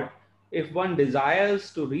Lord. If one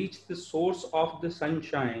desires to reach the source of the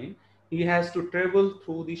sunshine, he has to travel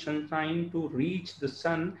through the sunshine to reach the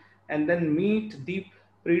sun and then meet the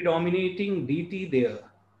predominating deity there.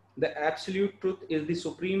 The absolute truth is the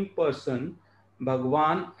Supreme Person,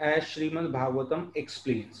 Bhagwan, as Srimad Bhagavatam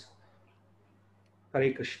explains.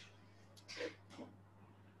 Hare Krishna.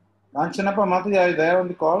 Kanchanappa Mataji, are you there on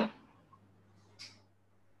the call?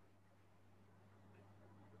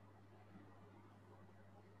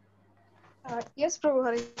 Yes, Prabhu,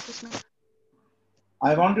 Hare Krishna.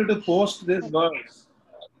 I want you to post this verse.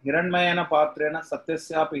 Hiranmayana Patrena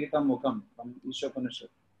Satyasya Pihitam Mukham from Ishopanishad.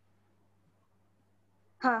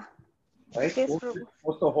 Right? Yes,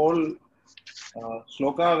 Post the whole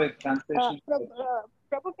shloka with translation.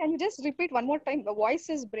 Prabhu, can you just repeat one more time? The voice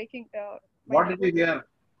is breaking. What did you hear?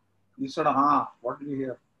 You said, what did you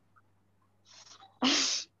hear?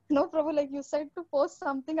 No, Prabhu, like you said to post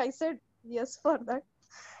something, I said yes for that.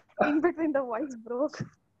 In between, the voice broke.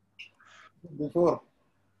 Before.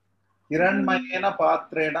 Hiranmayena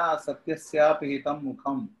Patrena Satyasya Pihitam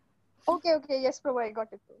Mukham. Okay, yes, Prabhu, I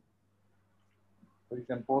got it. So you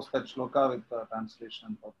can post that shloka with the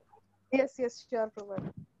translation. Yes, sure, Prabhu.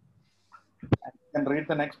 And you can read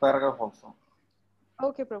the next paragraph also.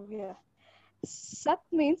 Okay, Prabhu, yeah. Sat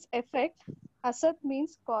means effect, Asat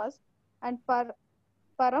means cause, and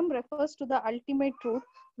Param refers to the ultimate truth,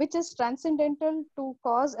 which is transcendental to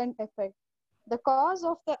cause and effect. The cause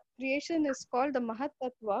of the creation is called the Mahat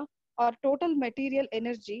Tattva, or total material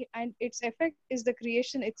energy, and its effect is the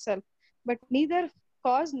creation itself. But neither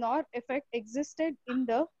cause nor effect existed in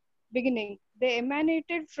the beginning. They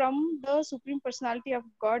emanated from the Supreme Personality of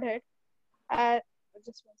Godhead. As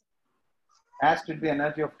did the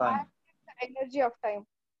energy of time. The energy of time.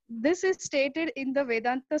 This is stated in the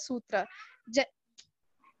Vedanta Sutra.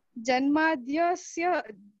 Janmadhyasya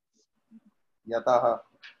Yataha.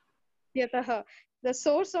 The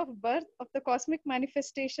source of birth of the cosmic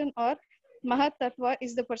manifestation or Mahat Tattva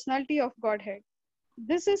is the personality of Godhead.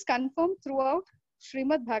 This is confirmed throughout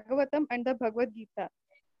Srimad Bhagavatam and the Bhagavad Gita.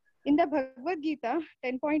 In the Bhagavad Gita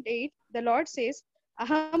 10.8, the Lord says,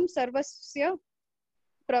 Aham Sarvasya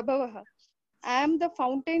Prabhavaha. I am the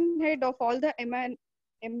fountainhead of all the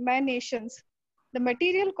emanations. The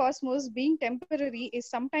material cosmos, being temporary, is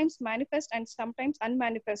sometimes manifest and sometimes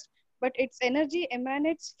unmanifest. but its energy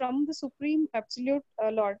emanates from the Supreme Absolute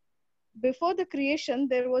Lord. Before the creation,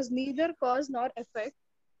 there was neither cause nor effect,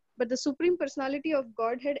 but the Supreme Personality of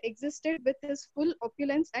Godhead existed with his full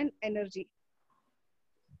opulence and energy.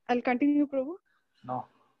 I'll continue, Prabhu. No.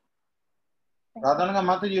 Radhananga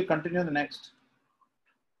Mata, you continue the next.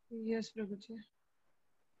 Yes, Prabhuji.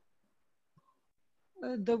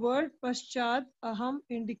 The word Paschat Aham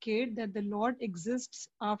indicate that the Lord exists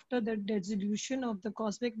after the dissolution of the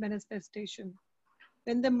cosmic manifestation.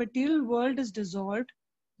 When the material world is dissolved,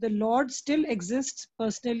 the Lord still exists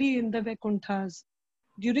personally in the Vakunthas.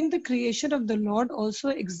 During the creation of the Lord also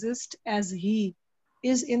exists as He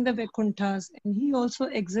is in the Vakunthas, and He also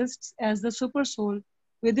exists as the Super Soul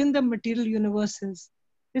within the material universes.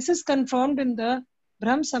 This is confirmed in the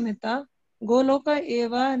Brahm Samhita, Goloka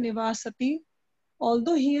Eva Nivasati.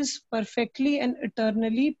 Although he is perfectly and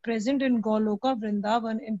eternally present in Goloka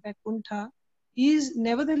Vrindavan in Vaikuntha, he is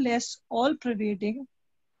nevertheless all-pervading.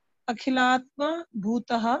 Akhilatma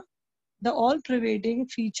Bhutaha, the all-pervading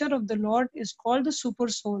feature of the Lord, is called the Super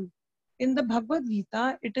Soul. In the Bhagavad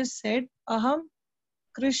Gita, it is said, Aham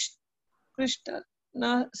Krishnasya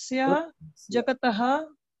Jakataha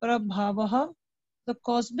Prabhavaha. The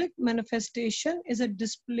cosmic manifestation is a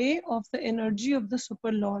display of the energy of the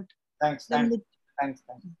Super Lord. Thanks. I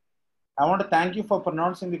want to thank you for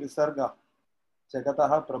pronouncing the Visarga.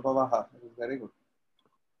 Jagataha Prabhavaha. It is very good.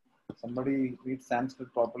 Somebody reads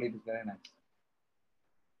Sanskrit properly, it is very nice.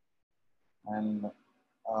 And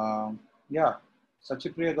yeah,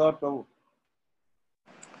 Sachipriya Gaur Prabhu.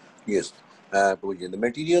 Yes, Prabhuji. The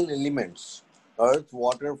material elements, earth,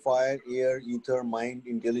 water, fire, air, ether, mind,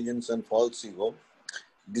 intelligence, and false ego,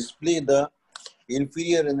 display the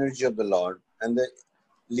inferior energy of the Lord, and the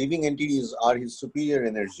living entities are his superior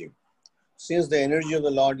energy. Since the energy of the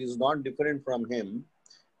Lord is not different from him,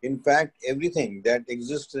 in fact, everything that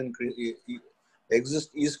exists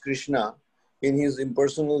is Krishna in his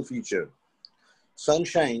impersonal feature.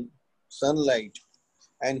 Sunshine, sunlight,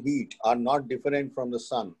 and heat are not different from the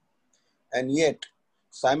sun, and yet,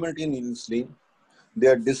 simultaneously, they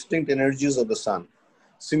are distinct energies of the sun.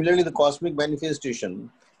 Similarly, the cosmic manifestation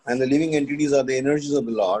and the living entities are the energies of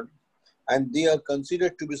the Lord, and they are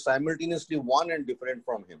considered to be simultaneously one and different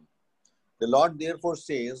from him. The Lord therefore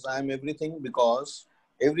says, I am everything, because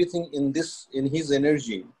everything in his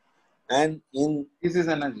energy and is his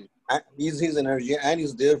energy and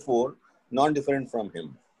is therefore non-different from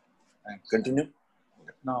him. Thanks. Continue.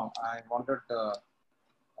 No, I wanted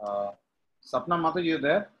Sapna Mata, you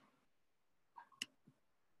there?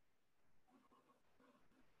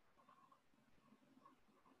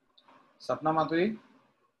 Sapna Maturi?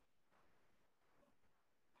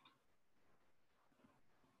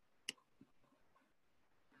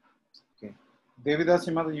 Okay.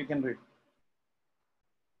 Devidasi Mata, you can read.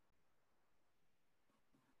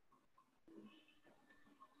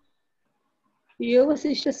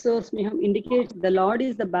 Yogasishta source indicates the Lord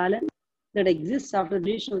is the balance that exists after the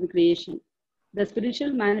deletion of the creation. The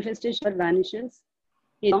spiritual manifestation vanishes.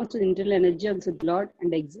 It belongs to the internal energy of the Lord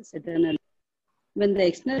and exists eternally. When the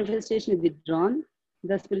external manifestation is withdrawn,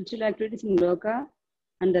 the spiritual activities in Loka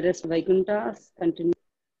and the rest of Vaikunthas continue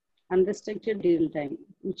unrestricted till time,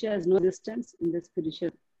 which has no existence in the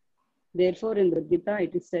spiritual. Therefore, in the Gita,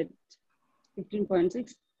 it is said,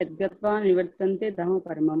 15.6, Gatva nivartante dhamma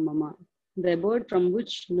paramam mama. The abode from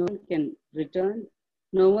which no one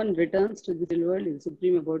returns to this world is the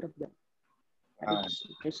supreme abode of God.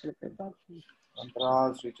 Sri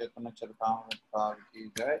Chaitanya Charitamrita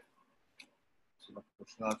ki jai.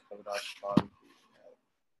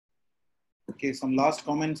 Okay, some last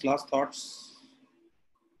comments, last thoughts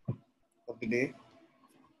of the day.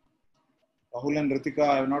 Rahul and Ritika,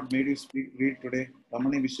 I have not made you read today.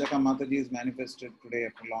 Ramani Vishaka Mataji is manifested today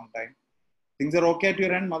after a long time. Things are okay at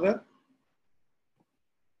your end, mother?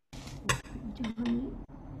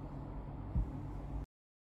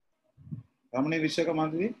 Ramani Vishaka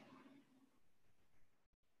Mataji?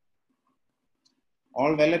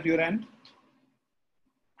 All well at your end?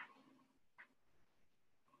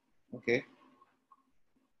 Okay.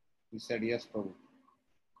 He said yes, Prabhu.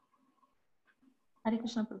 Hare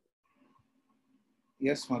Krishna, Prabhu.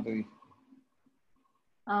 Yes, Madhavi.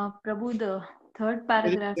 Prabhu, the third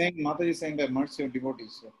paragraph. Mataji is saying by mercy of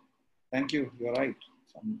devotees. So thank you. You are right.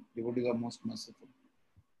 Some devotees are most merciful.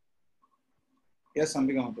 Yes,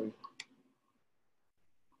 Ambika Mataji.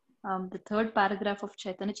 The third paragraph of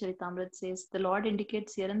Chaitanya Charitamrita says, the Lord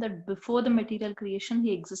indicates herein that before the material creation,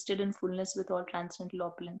 he existed in fullness with all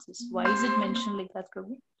transcendental opulences. Why is it mentioned like that,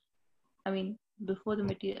 Prabhu? I mean, before the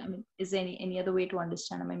material, is there any other way to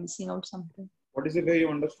understand? Am I missing out something? What is the way you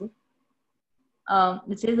understood?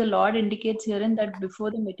 It says the Lord indicates herein that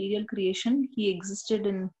before the material creation, he existed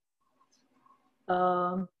in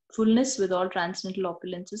fullness with all transcendental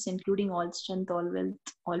opulences, including all strength, all wealth,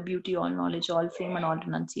 all beauty, all knowledge, all fame, and all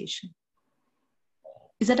renunciation.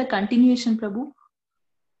 Is that a continuation, Prabhu?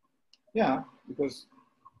 Yeah, because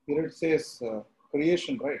here it says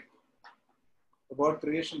creation, right? The word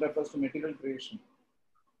creation refers to material creation.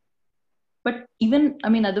 But even, I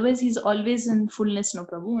mean, otherwise he's always in fullness, no,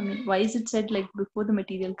 Prabhu? I mean, why is it said like before the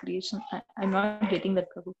material creation? I'm not getting that,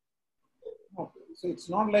 Prabhu. No, so it's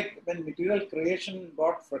not like when material creation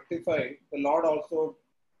got fructified, the Lord also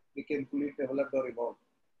became fully developed or evolved.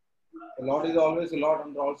 The Lord is always the Lord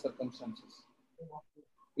under all circumstances.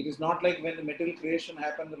 It is not like when the material creation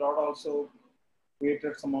happened, the Lord also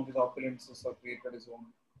created some of his opulences or created his own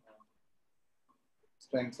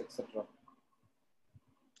strengths, etc.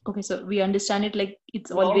 Okay, so we understand it like it's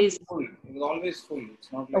It was always full. It was always full.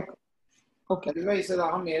 It's not like. Okay. That is why he says,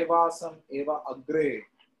 Aham eva asam eva agre.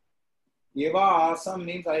 Eva asam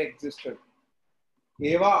means I existed.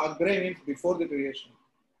 Eva agre means before the creation.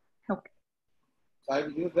 Okay. So I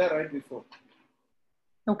was there right before.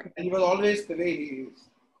 Okay. And he was always the way he is.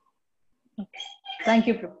 Okay. Thank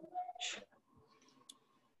you, Prabhu.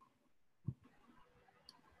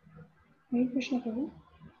 Hare Krishna, Prabhu.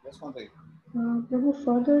 Yes, Mataji. Prabhu,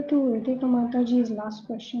 further to Ritika Mataji's last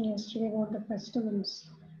question yesterday about the festivals,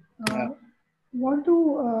 what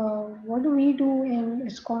do we do in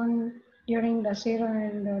ISKCON during Dasera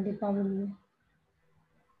and Deepavali?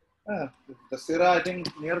 Dasera, I think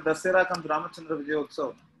near Dasera comes Ramachandra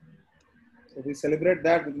Vijayotsav. So we celebrate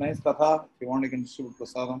that with nice katha. If you want, you can distribute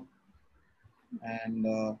prasadam. And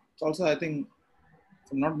it's also, I think,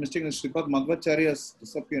 if I'm not mistaken, Sripad Madhvacharya's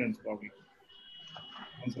disappearance probably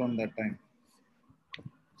comes from that time.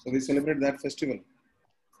 So we celebrate that festival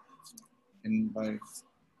by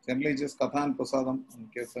generally just katha and prasadam and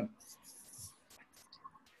kirtan.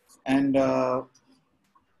 And I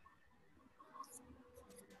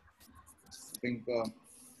think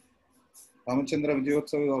Ramachandra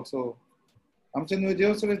Vijayotsav is also. Ramachandra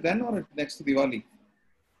Vijayotsav is then or next to Diwali?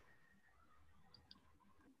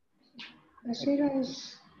 Dasera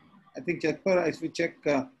is. I think if we check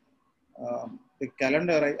the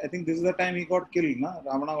calendar, I think this is the time he got killed, na?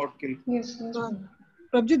 Ravana got killed. Yes.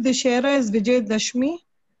 Prabhuji, Dashera is Vijay Dashmi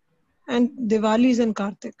and Diwali is in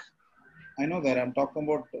Kartik. I know that. I'm talking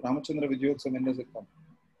about Ramachandra Vijayotsav. When does it come?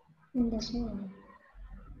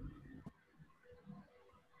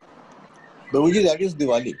 Babuji, that is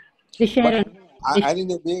Diwali. Dashera. But I think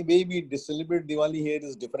the way we celebrate Diwali here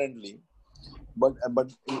is differently. But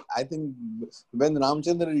I think when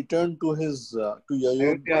Ramchandra returned to his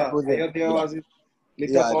Ayodhya was his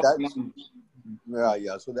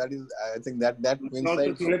So that is, I think that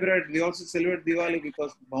coincides. We also celebrate Diwali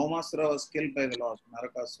because Bhaumasura was killed by the Lord,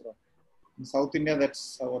 Narakasura. In South India,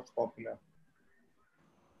 that's what's popular.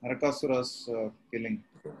 Narakasura's killing.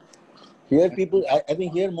 Here people, I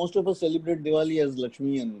think here most of us celebrate Diwali as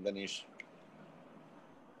Lakshmi and Ganesh.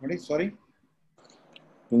 What is, sorry?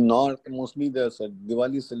 In North, mostly the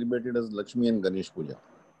Diwali is celebrated as Lakshmi and Ganesh Puja.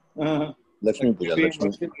 Lakshmi Puja.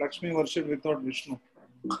 Lakshmi worship without Vishnu.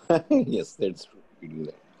 Yes, that's true. We do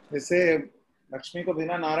that. They say Lakshmi को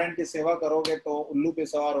बिना नारायण की सेवा करोगे तो उल्लू पे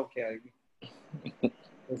सवार होके आएगी.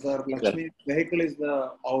 So Lakshmi vehicle is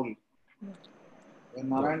the owl. When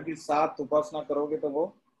Narayan की साथ उपासना करोगे तो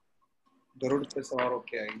वो गरुड़ पे सवार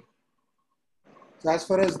होके आएगी. So as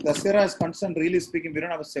far as Dasera is concerned, really speaking, we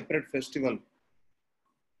don't have a separate festival.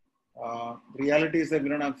 Reality is that we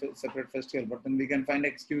don't have a separate festival, but then we can find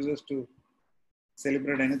excuses to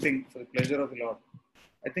celebrate anything for the pleasure of the Lord.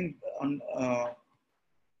 I think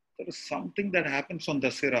there is something that happens on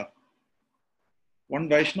Dasera. One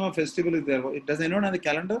Vaishnava festival is there. Does anyone have the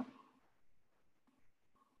calendar?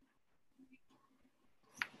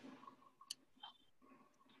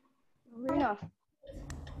 Yeah.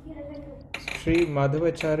 Sri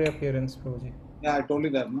Madhavacharya appearance, Prabhuji. Yeah, I told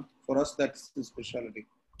you that. No? For us, that's the speciality.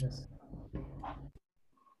 Yes.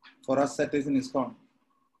 For us, that is in ISKCON.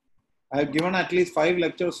 I have given at least 5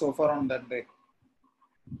 lectures so far on that day.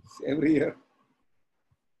 Every year.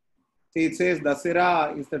 See, it says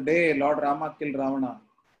Dasera is the day Lord Rama killed Ravana.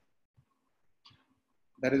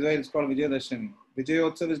 That is why it's called Vijayadashami.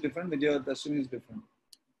 Vijayotsav is different, Vijayadashami is different.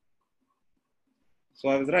 So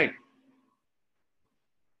I was right.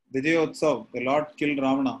 Vijayotsav, the Lord killed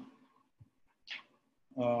Ravana.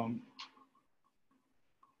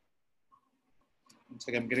 It's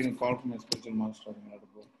like I'm getting a call from my spiritual master.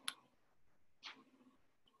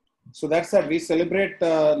 So that's that. We celebrate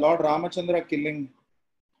Lord Ramachandra killing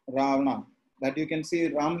Ravana. That you can see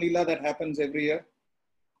Ram Leela that happens every year.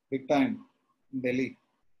 Big time. in Delhi.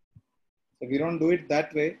 So we don't do it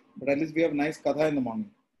that way, but at least we have nice katha in the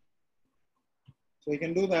morning. So we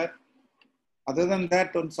can do that. Other than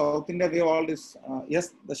that, on South India, we have all this.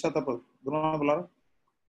 Yes, Dashatapal. Guruma Bulara.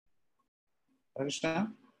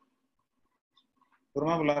 Krishna.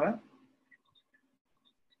 Guruma Bulara.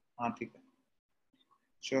 Okay.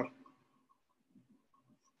 Sure.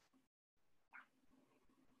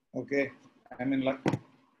 Okay. I'm in luck.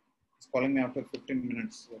 It's calling me after 15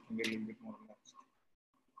 minutes, so I can get a little bit more relaxed.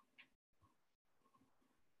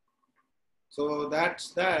 So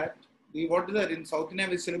that's that. What is that? In South India,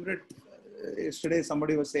 we celebrate. Yesterday,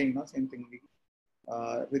 somebody was saying, no, same thing.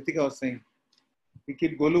 Ritika was saying, we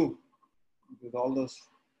keep Golu with all those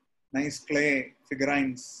nice clay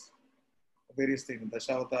figurines, various things,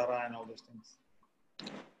 Dashavatara and all those things.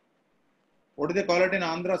 What do they call it in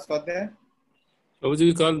Andhra, Swadhyaya? Prabhuji,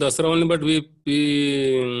 we call Dasara only, but we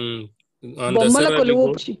on Bommala Dasara we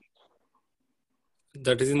go, Koluvu.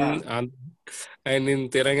 that is in and in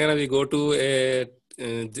Telangana we go to a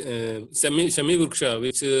Shami Vriksha,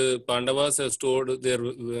 which Pandavas have stored their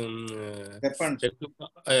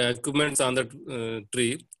equipments on that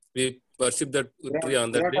tree. We worship that tree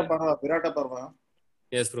on that day. Virata Parva.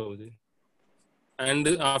 Yes, Prabhuji. And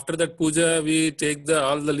after that puja, we take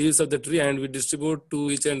all the leaves of the tree and we distribute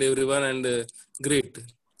to each and everyone and greet.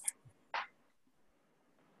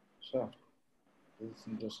 Sure. This is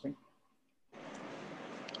interesting.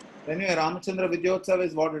 Anyway, Ramachandra Vijayotsav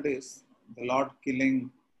is what it is. The Lord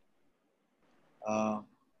killing. Of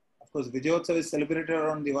course, Vijayotsav is celebrated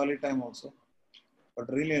around Diwali time also. But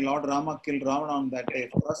really, Lord Rama killed Ravana on that day.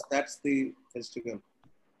 For us, that's the festival.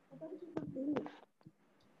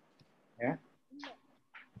 Yeah.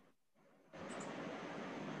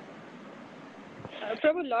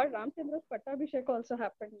 Prabhu, Lord Ramchandra's Pattabhishek also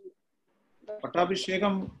happened.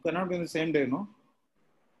 Pattabhishekam cannot be on the same day, no?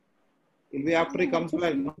 It will be after he comes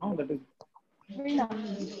back, no? That is.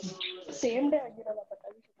 Same day.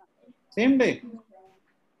 Same day.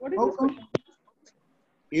 What is How this come?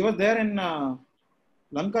 He was there in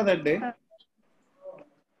Lanka that day.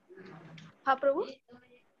 Ha, Prabhu?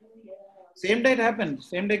 Same day it happened.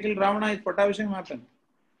 Same day killed Ravana, his Pattabhishekam happened.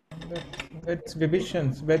 It's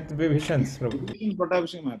Vibhishan's, Prabhu.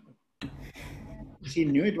 Pattabhishekam happened. She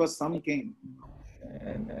knew it was some king.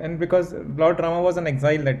 And because Lord Rama was in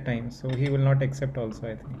exile that time, so he will not accept also,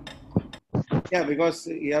 I think. Yeah, because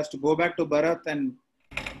he has to go back to Bharat and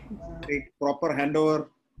take proper handover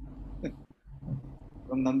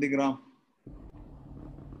from Nandigram.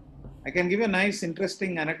 I can give you a nice,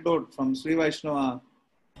 interesting anecdote from Sri Vaishnava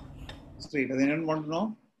Street. Does anyone want to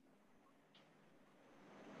know?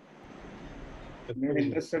 Anyone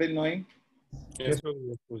interested in knowing? Yes,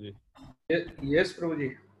 Prabhuji. Yes,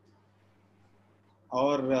 Prabhuji.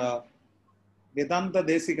 Our Vedanta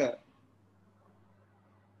Desika,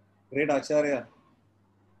 great Acharya,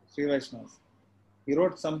 Sri Vaishnavas, he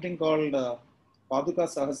wrote something called Paduka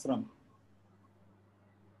Sahasram.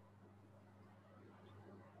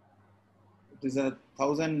 It is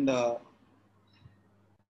 1,000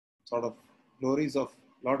 sort of glories of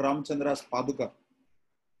Lord Ramachandra's Paduka.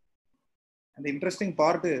 And the interesting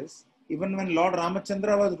part is, even when Lord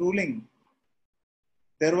Ramachandra was ruling,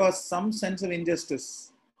 there was some sense of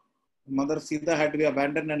injustice. Mother Sita had to be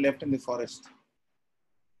abandoned and left in the forest.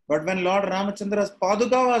 But when Lord Ramachandra's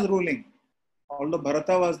Paduka was ruling, although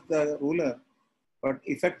Bharata was the ruler, but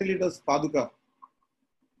effectively it was Paduka.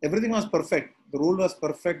 Everything was perfect. The rule was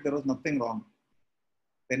perfect. There was nothing wrong.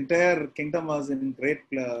 The entire kingdom was in great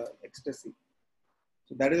ecstasy.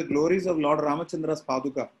 So that is the glories of Lord Ramachandra's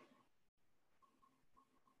Paduka.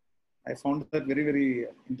 I found that very, very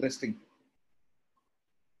interesting.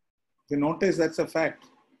 If you notice, that's a fact.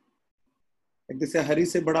 Like they say, Hari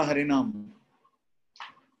se bada Harinam.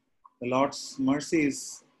 The Lord's mercy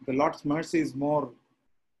is more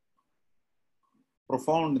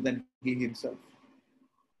profound than He Himself.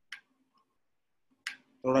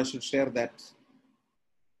 Thought I should share that.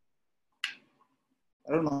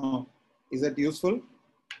 I don't know. Is that useful?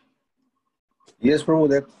 Yes,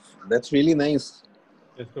 Prabhu, that's really nice.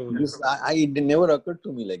 Yes, Prabhu. It never occurred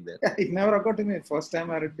to me like that. It never occurred to me. First time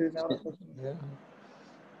I read it, it never occurred to me. Yeah.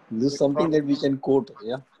 This is something that we can quote.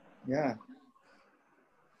 Yeah. Yeah.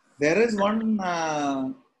 There is one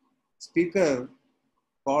speaker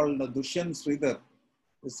called Dushyant Sridhar,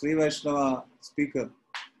 the Sri Vaishnava speaker.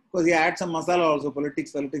 Because he adds some masala also,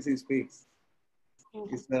 politics he speaks.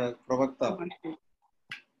 He's the Pravakta.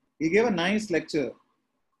 He gave a nice lecture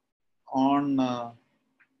on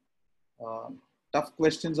tough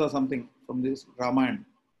questions or something from this Ramayana.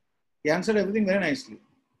 He answered everything very nicely.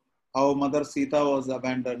 How Mother Sita was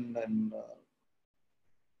abandoned and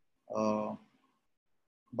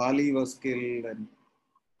Bali was killed, and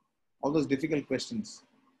all those difficult questions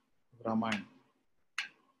of Ramayana.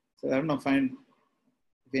 So I don't know,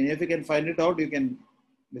 if you can find it out, you can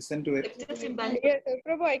listen to it. Yes,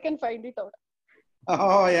 Prabhu, I can find it out.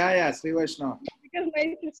 Oh, yeah, Sri Vaishnava. Because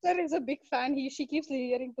my sister is a big fan. She keeps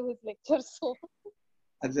hearing to his lectures. So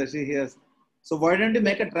She hears. So why don't you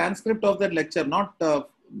make a transcript of that lecture? Not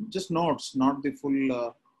just notes, not the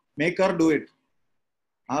full. Make her do it.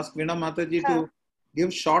 Ask Veena Mataji to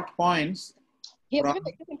give short points. he has given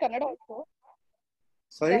lectures in Kannada also.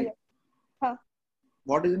 Sorry? Yeah. Huh.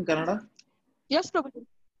 What is in Kannada? Yes, Prabhu.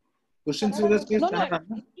 Christian Surya speaks Kannada.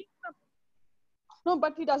 No,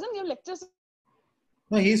 but he doesn't give lectures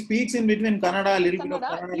No, he speaks in between Kannada, a in little bit of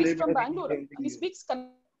Kannada. Kannada. He's little from bit of Bangalore. Hindi, He speaks Kannada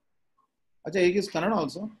Acha, he gives Kannada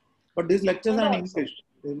also. But these lectures are in also. English.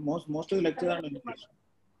 Most of the lectures are in English.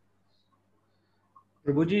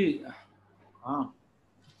 Prabhuji, Ah,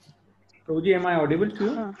 Prabhuji, am I audible to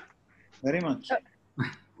you? very much.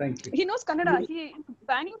 Thank you. He knows Kannada.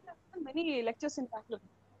 Bangalore has done many lectures in Bangalore.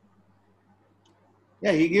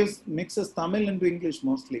 Yeah, he mixes Tamil into English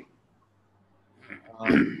mostly.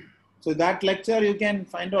 So that lecture you can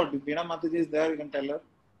find out. If Veena Mataji is there, you can tell her.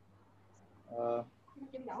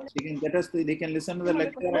 She can get us. They can listen to the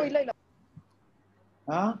lecture.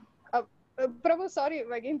 Huh? Prabhu, sorry,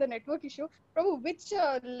 again the network issue. Prabhu, which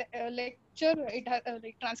lecture it has,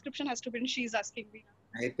 transcription has to be? She is asking me.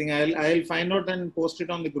 I think I'll find out and post it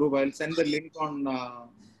on the group. I'll send the link on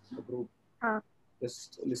the group.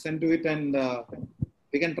 Just listen to it, and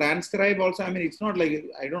we can transcribe also. I mean, it's not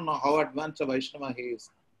like, I don't know how advanced a Vaishnava he is,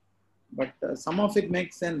 but some of it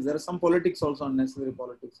makes sense. There are some politics also, unnecessary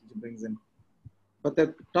politics, which he brings in. But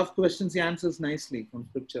the tough questions he answers nicely from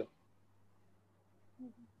scripture.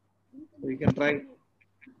 So you can try.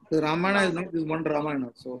 The Ramayana is not just one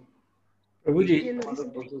Ramayana. So, Prabhuji,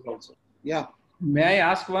 also. Yeah. May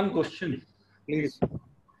I ask one question? Please.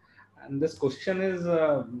 And this question is,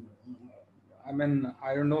 I mean,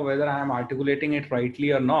 I don't know whether I am articulating it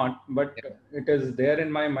rightly or not, but it is there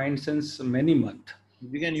in my mind since many months.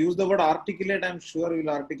 If you can use the word articulate, I'm sure you'll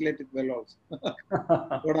articulate it well also.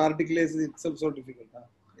 But articulate is itself so difficult.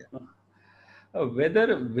 Yeah.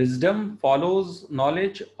 Whether wisdom follows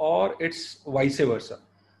knowledge or it's vice versa.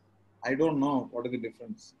 I don't know what is the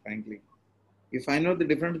difference, frankly. If I know the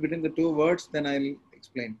difference between the two words, then I'll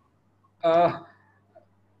explain.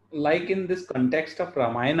 Like in this context of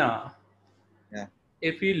Ramayana,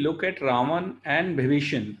 if we look at Raman and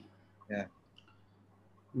Bhibhishan,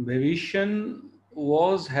 Bhibhishan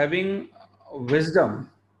was having wisdom,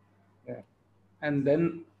 and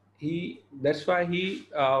then that's why he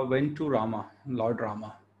went to Rama, Lord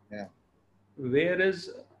Rama. Whereas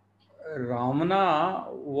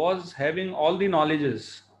Ramana was having all the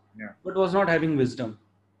knowledges, but was not having wisdom.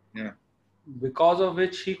 Because of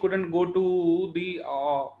which he couldn't go to the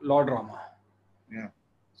Lord Rama.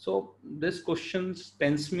 So this question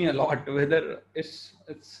tends me a lot, whether it's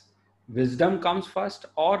wisdom comes first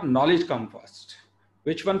or knowledge comes first.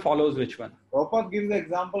 Which one follows which one? Prabhupada gives the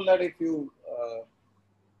example that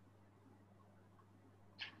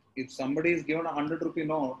if somebody is given a 100 rupee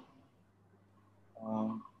note,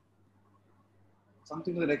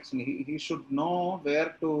 something to the direction, he should know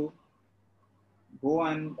where to go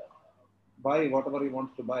and buy whatever he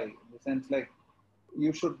wants to buy. In the sense, like,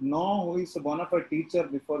 you should know who is a bona fide teacher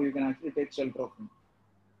before you can actually take shelter of him.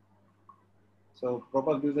 So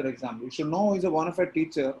Prabhupada gives that example. You should know who is a bona fide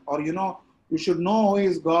teacher, or you should know who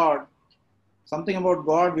is God, something about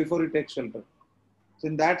God before you take shelter. So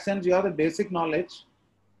in that sense, you have the basic knowledge,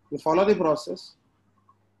 you follow the process,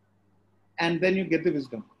 and then you get the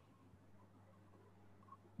wisdom.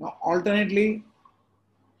 Now, alternately,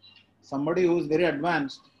 somebody who is very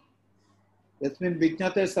advanced, yasmin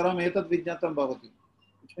vijñate saram etat vijñatam bhavati,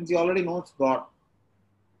 which means he already knows God.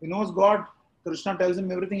 He knows God, Krishna tells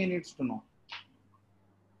him everything he needs to know.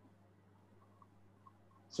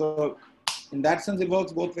 So, in that sense, it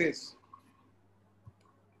works both ways.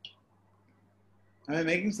 Am I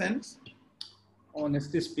making sense?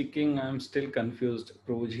 Honestly speaking, I'm still confused,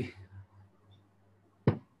 Prabhuji.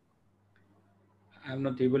 I'm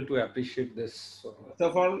not able to appreciate this. So. First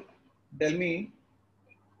of all, tell me,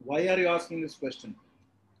 why are you asking this question?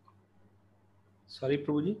 Sorry,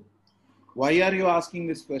 Prabhuji? Why are you asking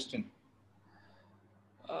this question?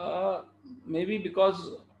 Maybe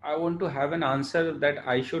because I want to have an answer that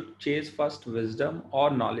I should chase first wisdom or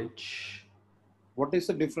knowledge. What is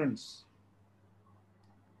the difference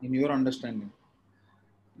in your understanding?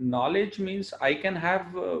 Knowledge means I can have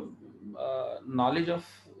knowledge of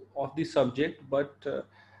the subject, but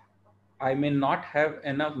I may not have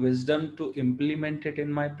enough wisdom to implement it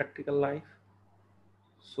in my practical life.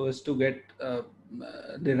 so as to get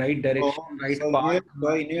the right direction, right So path. here,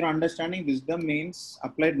 so in your understanding, wisdom means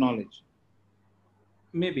applied knowledge.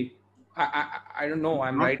 Maybe. I don't know.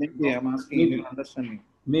 I'm Not right. maybe, I'm asking in Maybe. your understanding.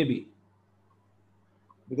 Maybe.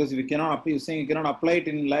 Because if you cannot apply, you're saying you cannot apply it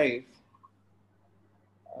in life.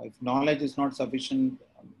 If knowledge is not sufficient,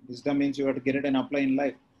 wisdom means you have to get it and apply in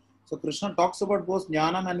life. So Krishna talks about both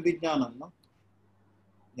jnanam and vijnanam. No?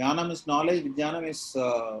 Jnanam is knowledge, vijnanam is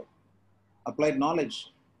applied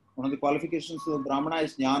knowledge. One of the qualifications of Brahmana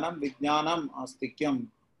is jnanam, vijnanam, astikyam,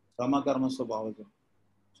 sama karma svabhavajam.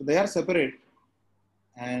 So they are separate.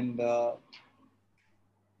 And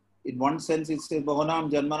in one sense it says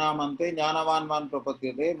Bahunam Janmanam Ante Jnanavan Man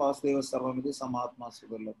Prapatyate Vasudeva Sarvamiti Samatma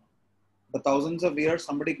Sudurlabha. The thousands of years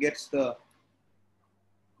somebody gets the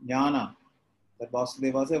jnana that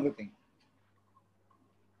Vasudeva is everything.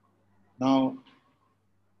 Now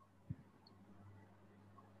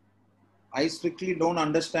I strictly don't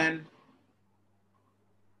understand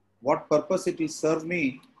what purpose it will serve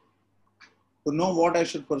me to know what I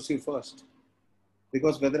should pursue first.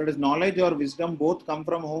 Because whether it is knowledge or wisdom, both come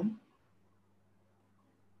from whom?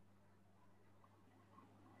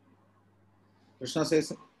 Krishna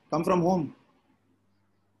says, come from whom?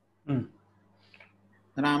 And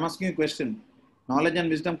I am asking you a question. Knowledge and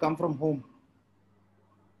wisdom come from whom?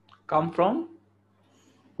 Come from?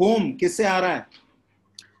 Whom? Kisse aa raha hai?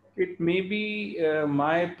 It may be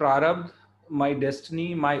my prarabdha, my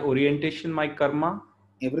destiny, my orientation, my karma.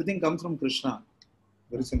 Everything comes from Krishna.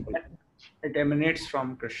 Very simple. It emanates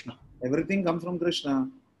from Krishna. Everything comes from Krishna.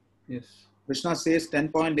 Yes. Krishna says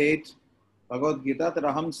 10.8 Bhagavad Gita that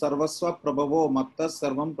Aham Sarvasva Prabhavo Mattas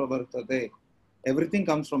Sarvam Pravartate. Everything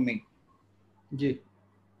comes from me. Ji.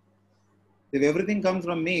 If everything comes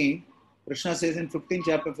from me, Krishna says in 15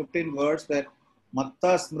 chapter 15 verse that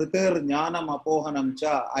Matta Smritir Jnanam Apohanam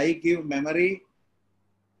Cha. I give memory,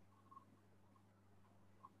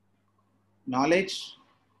 knowledge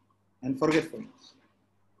and forgetfulness.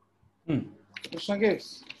 Krishna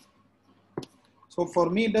gives. So for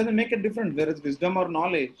me, it doesn't make a difference whether it's wisdom or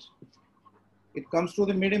knowledge. It comes through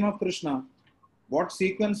the medium of Krishna. What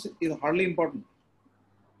sequence is hardly important.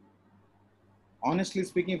 Honestly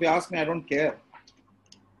speaking, if you ask me, I don't care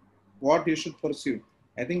what you should pursue.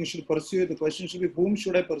 I think you should pursue, the question should be, whom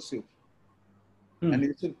should I pursue? And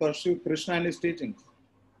you should pursue Krishna and his teachings.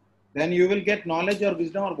 Then you will get knowledge or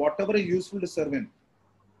wisdom or whatever is useful to serve him.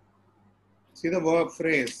 See the word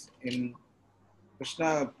phrase in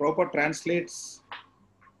Krishna proper translates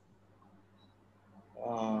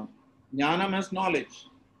jnanam as knowledge.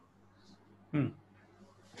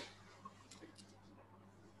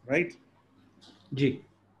 Right? Ji.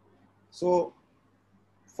 So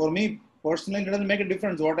for me personally, it doesn't make a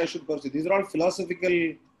difference what I should pursue. These are all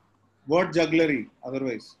philosophical word jugglery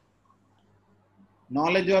otherwise.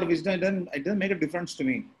 Knowledge or wisdom, it doesn't make a difference to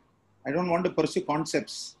me. I don't want to pursue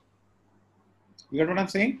concepts. You get what I'm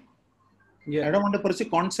saying? Yeah. I don't want to pursue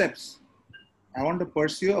concepts. I want to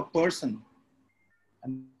pursue a person.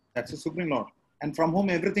 And that's the Supreme Lord. And from whom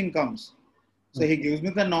everything comes. So he gives me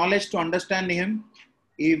the knowledge to understand him.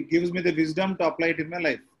 He gives me the wisdom to apply it in my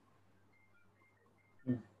life.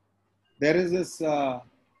 There is this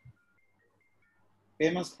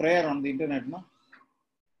famous prayer on the internet, no?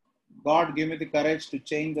 God, give me the courage to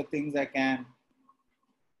change the things I can.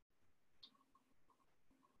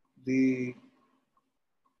 The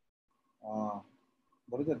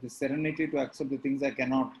what is that? The serenity to accept the things I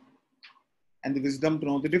cannot, and the wisdom to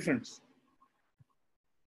know the difference.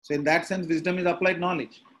 So in that sense, wisdom is applied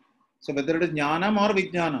knowledge. So whether it is jnanam or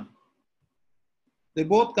vijnanam, they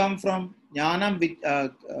both come from jnana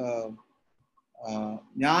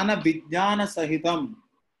vijnana sahitam.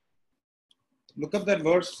 Look up that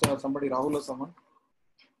verse, somebody, Rahul or someone.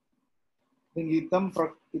 I think itam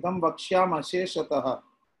vakshyam asheshataha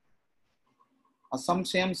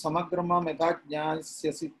asamshayam samagrama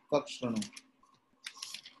medajnyasyasi takshranu.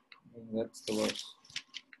 That's the verse.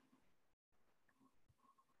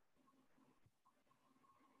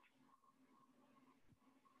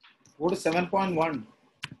 Go to 7.1,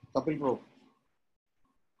 Kapil Pro.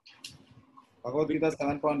 Bhagavad Gita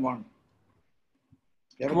 7.1.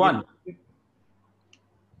 1.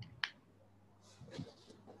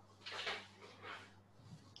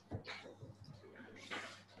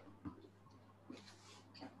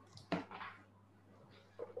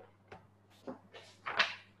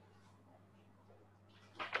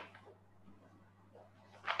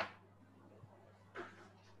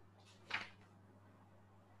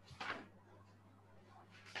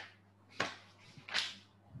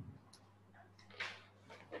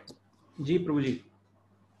 जी प्रभु जी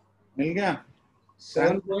मिल गया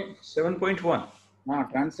 7.1 हाँ,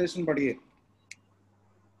 translation पढ़िए.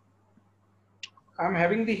 I'm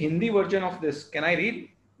having the Hindi version of this. Can I read?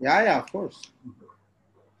 Yeah, of course.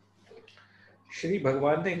 Shri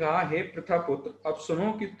भगवान ने कहा, हे पृथापुत्र, अब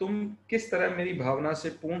सुनो कि तुम किस तरह मेरी भावना से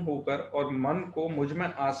पूर्ण होकर और मन को मुझ में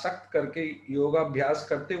आसक्त करके योगाभ्यास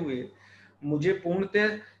करते हुए मुझे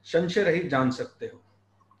पूर्णतः संशय रहित जान सकते हो.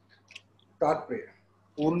 तात्पर्य,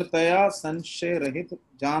 पूर्णतया संशय रहित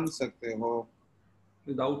जान सकते हो.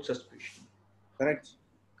 Without suspicion. Correct.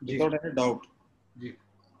 Ji. Without any doubt. Ji.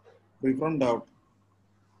 Free from doubt.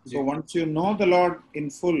 So ji. once you know the Lord in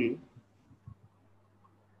full,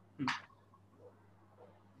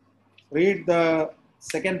 read the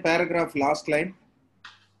second paragraph, last line.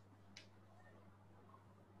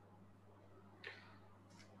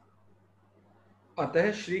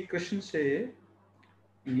 अतः श्री कृष्ण से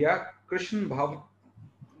या कृष्ण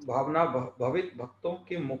भावना भवित भक्तों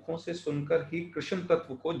के मुखों से सुनकर ही कृष्ण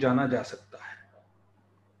तत्व को जाना जा सकता है.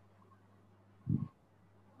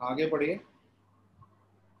 आगे पढ़िए.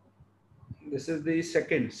 This is the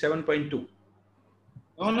second 7.2.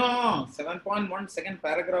 No, 7.1 second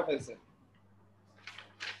paragraph है sir.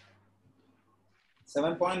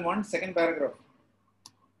 7.1 second paragraph.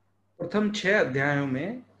 प्रथम 6 अध्यायों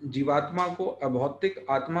में जीवात्मा को अभौतिक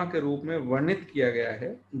आत्मा के रूप में वर्णित किया गया है,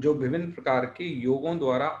 जो विभिन्न प्रकार के योगों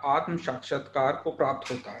द्वारा आत्म साक्षात्कार को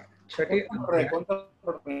प्राप्त होता है. छठे अध्याय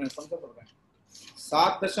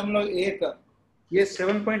 7.1. ये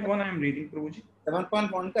 7.1 आई एम रीडिंग प्रभु जी.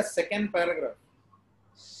 7.1 का second paragraph.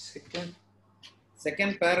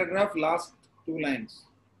 Second paragraph, last 2 lines.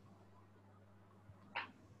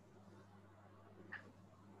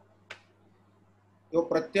 जो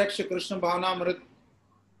प्रत्यक्ष कृष्ण भावनामृत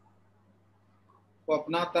को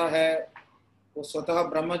अपनाता है, वो स्वतः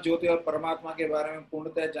ब्रह्म ज्योति और परमात्मा के बारे में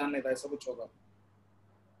पूर्णतः जान लेता है. सब कुछ होगा.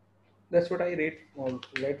 That's what I read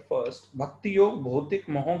first. भक्ति योग भौतिक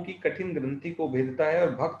मोहों की कठिन ग्रंथि को भेदता है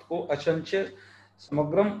और भक्त को असंख्य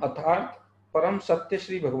समग्रम अर्थात परम सत्य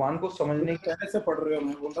श्री भगवान को समझने की. कहने से पढ़ रहे हो,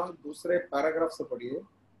 मैं बोल रहा हूँ दूसरे पैराग्राफ से पढ़िए.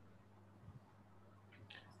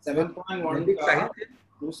 7.1 का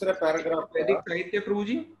दूसरा पैराग्राफ. वैदिक साहित्य प्रभु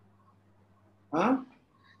जी. हाँ,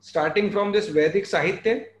 स्टार्टिंग फ्रॉम दिस वैदिक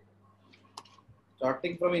साहित्य.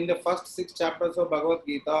 Starting from in the first 6 chapters of Bhagavad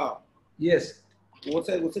Gita. Yes,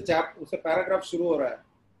 उसे पैराग्राफ शुरू हो रहा है.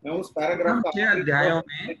 मैं उस पैराग्राफ का 6 अध्यायों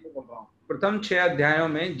में प्रथम 6 अध्यायों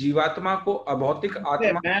में जीवात्मा को अभौतिक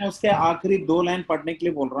आत्मा. मैं उसके आखिरी 2 लाइन पढ़ने के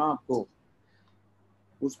लिए बोल रहा हूँ आपको.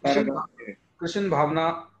 उस पैराग्राफ के कृष्ण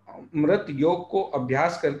भावना मृत योग को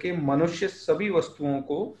अभ्यास करके मनुष्य सभी वस्तुओं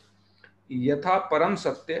को यथा परम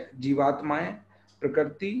सत्य जीवात्माएं,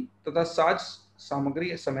 प्रकृति तथा साज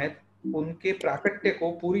सामग्री समेत उनके प्राकट्य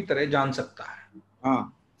को पूरी तरह जान सकता है.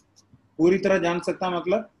 हाँ, पूरी तरह जान सकता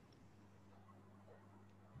मतलब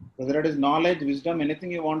whether it is knowledge, wisdom,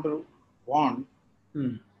 anything you want,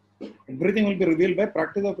 everything will be revealed by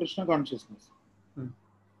practice of Krishna consciousness.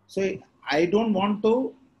 So I don't want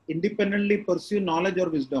to independently pursue knowledge or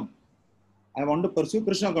wisdom. I want to pursue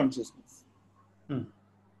Krishna consciousness.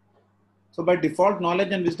 So by default,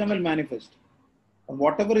 knowledge and wisdom will manifest. And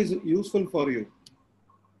whatever is useful for you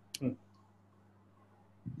will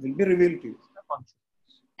be revealed to you.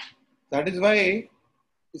 That is why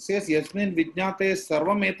it says, Yasmin Vijnate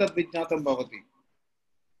Sarvam Etat Vijnatam Bhavati.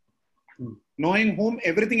 Knowing whom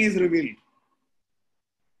everything is revealed.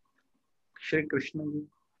 Shri Krishna.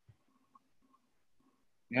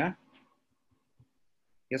 Yeah.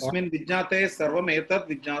 Yasmin Vijnate Sarvam Etat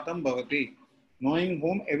Vijnatam Bhavati. Knowing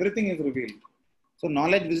whom everything is revealed. So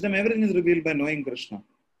knowledge, wisdom, everything is revealed by knowing Krishna.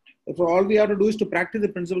 Therefore, all we have to do is to practice the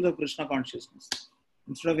principles of Krishna consciousness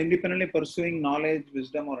instead of independently pursuing knowledge,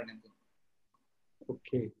 wisdom, or anything.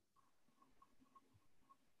 Okay.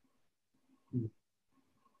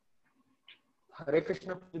 Hare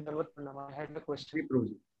Krishna, I had a question.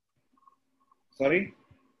 Sorry?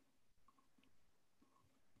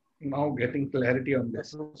 Now getting clarity on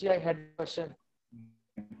this. I had a question.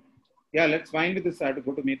 Yeah, let's find with this. I have to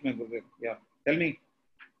go to meet my Gurudev. Yeah, tell me.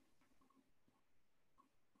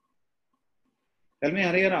 Tell me,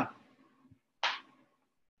 Harihara.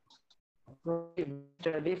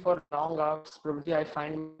 Study for long hours, probably I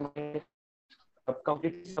find my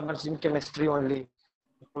completely submerged in chemistry only.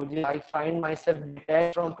 Probably I find myself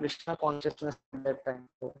detached from Krishna consciousness at that time.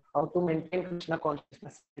 So how to maintain Krishna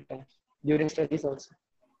consciousness at that time during studies also?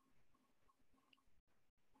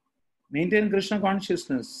 Maintain Krishna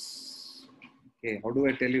consciousness. Okay, how do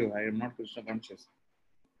I tell you? I am not Krishna conscious.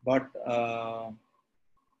 But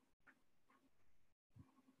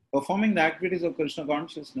performing the activities of Krishna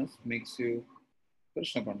consciousness makes you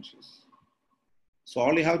Krishna conscious. So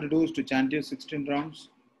all you have to do is to chant your 16 rounds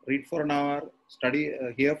read for an hour, study,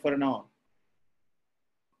 hear for an hour.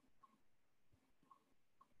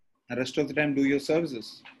 The rest of the time, do your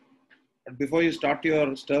services. But before you start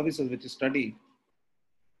your services, which is study,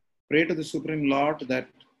 pray to the Supreme Lord that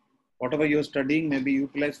whatever you are studying may be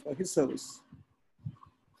utilized for His service.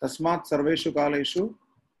 Tasmat sarveshu kaleshu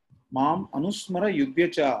mam anusmara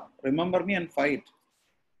yudhyacha. Remember me and fight.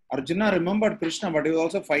 Arjuna remembered Krishna, but he was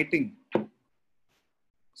also fighting.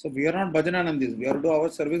 So we are not bhajananandis. We have to do our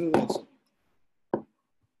services also.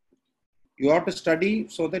 You have to study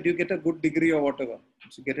so that you get a good degree or whatever.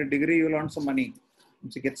 If you get a degree, you will earn some money.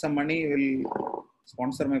 If you get some money, you will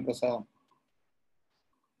sponsor my prasadam.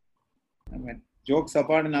 I mean, jokes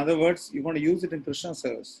apart, in other words, you're going to use it in Krishna's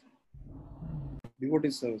service, devotee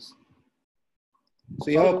service. So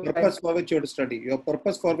you have a purpose for which you have to study. You have a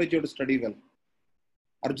purpose for which you have to study well.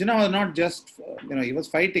 Arjuna was not just, he was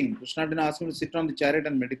fighting. Krishna didn't ask him to sit on the chariot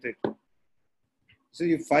and meditate. So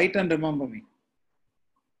you fight and remember me.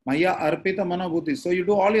 Maya arpita manabhuti. So you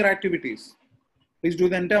do all your activities. Please do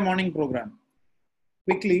the entire morning program.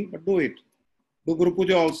 Quickly, but do it. Do Guru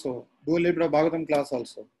Puja also. Do a little bit of Bhagavatam class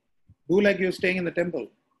also. Do like you're staying in the temple.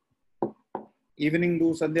 Evening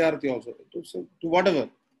do Sandhya Arati also. Do whatever.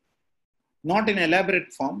 Not in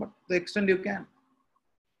elaborate form, but to the extent you can.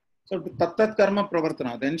 So tattat karma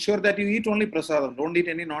pravartana. Ensure that you eat only prasadam. Don't eat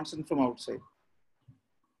any nonsense from outside.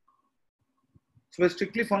 So by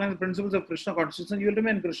strictly following the principles of Krishna consciousness, you will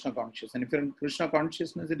remain Krishna conscious. And if you're in Krishna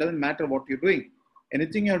consciousness, it doesn't matter what you're doing.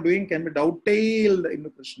 Anything you're doing can be dovetailed into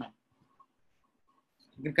Krishna.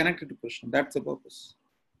 You can connect it to Krishna. That's the purpose.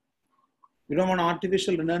 We don't want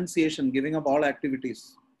artificial renunciation, giving up all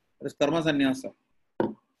activities. That is karma sannyasa.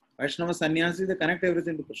 Vaishnava sannyasi, they connect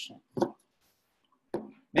everything to Krishna.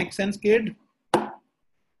 Make sense, kid?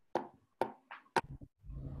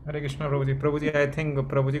 Hare Krishna, Prabhuji. Prabhuji, I think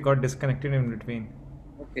Prabhuji got disconnected in between.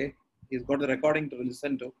 Okay. He's got the recording to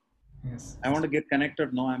listen to. Yes. I want to get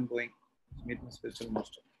connected. No, I'm going to meet my spiritual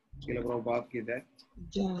master. Srila Prabhupada ki jai.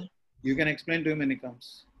 Yeah. You can explain to him when he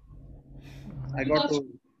comes. I got to...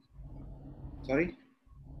 Sorry?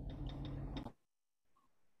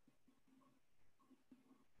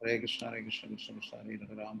 Hare Krishna, Hare Krishna, Krishna Krishna, Hare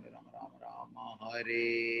Hare, Rama Rama, Rama Hare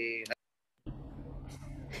Hare.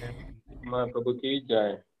 प्रभु की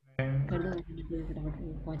जय.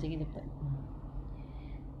 पहुंचेंगे जब तक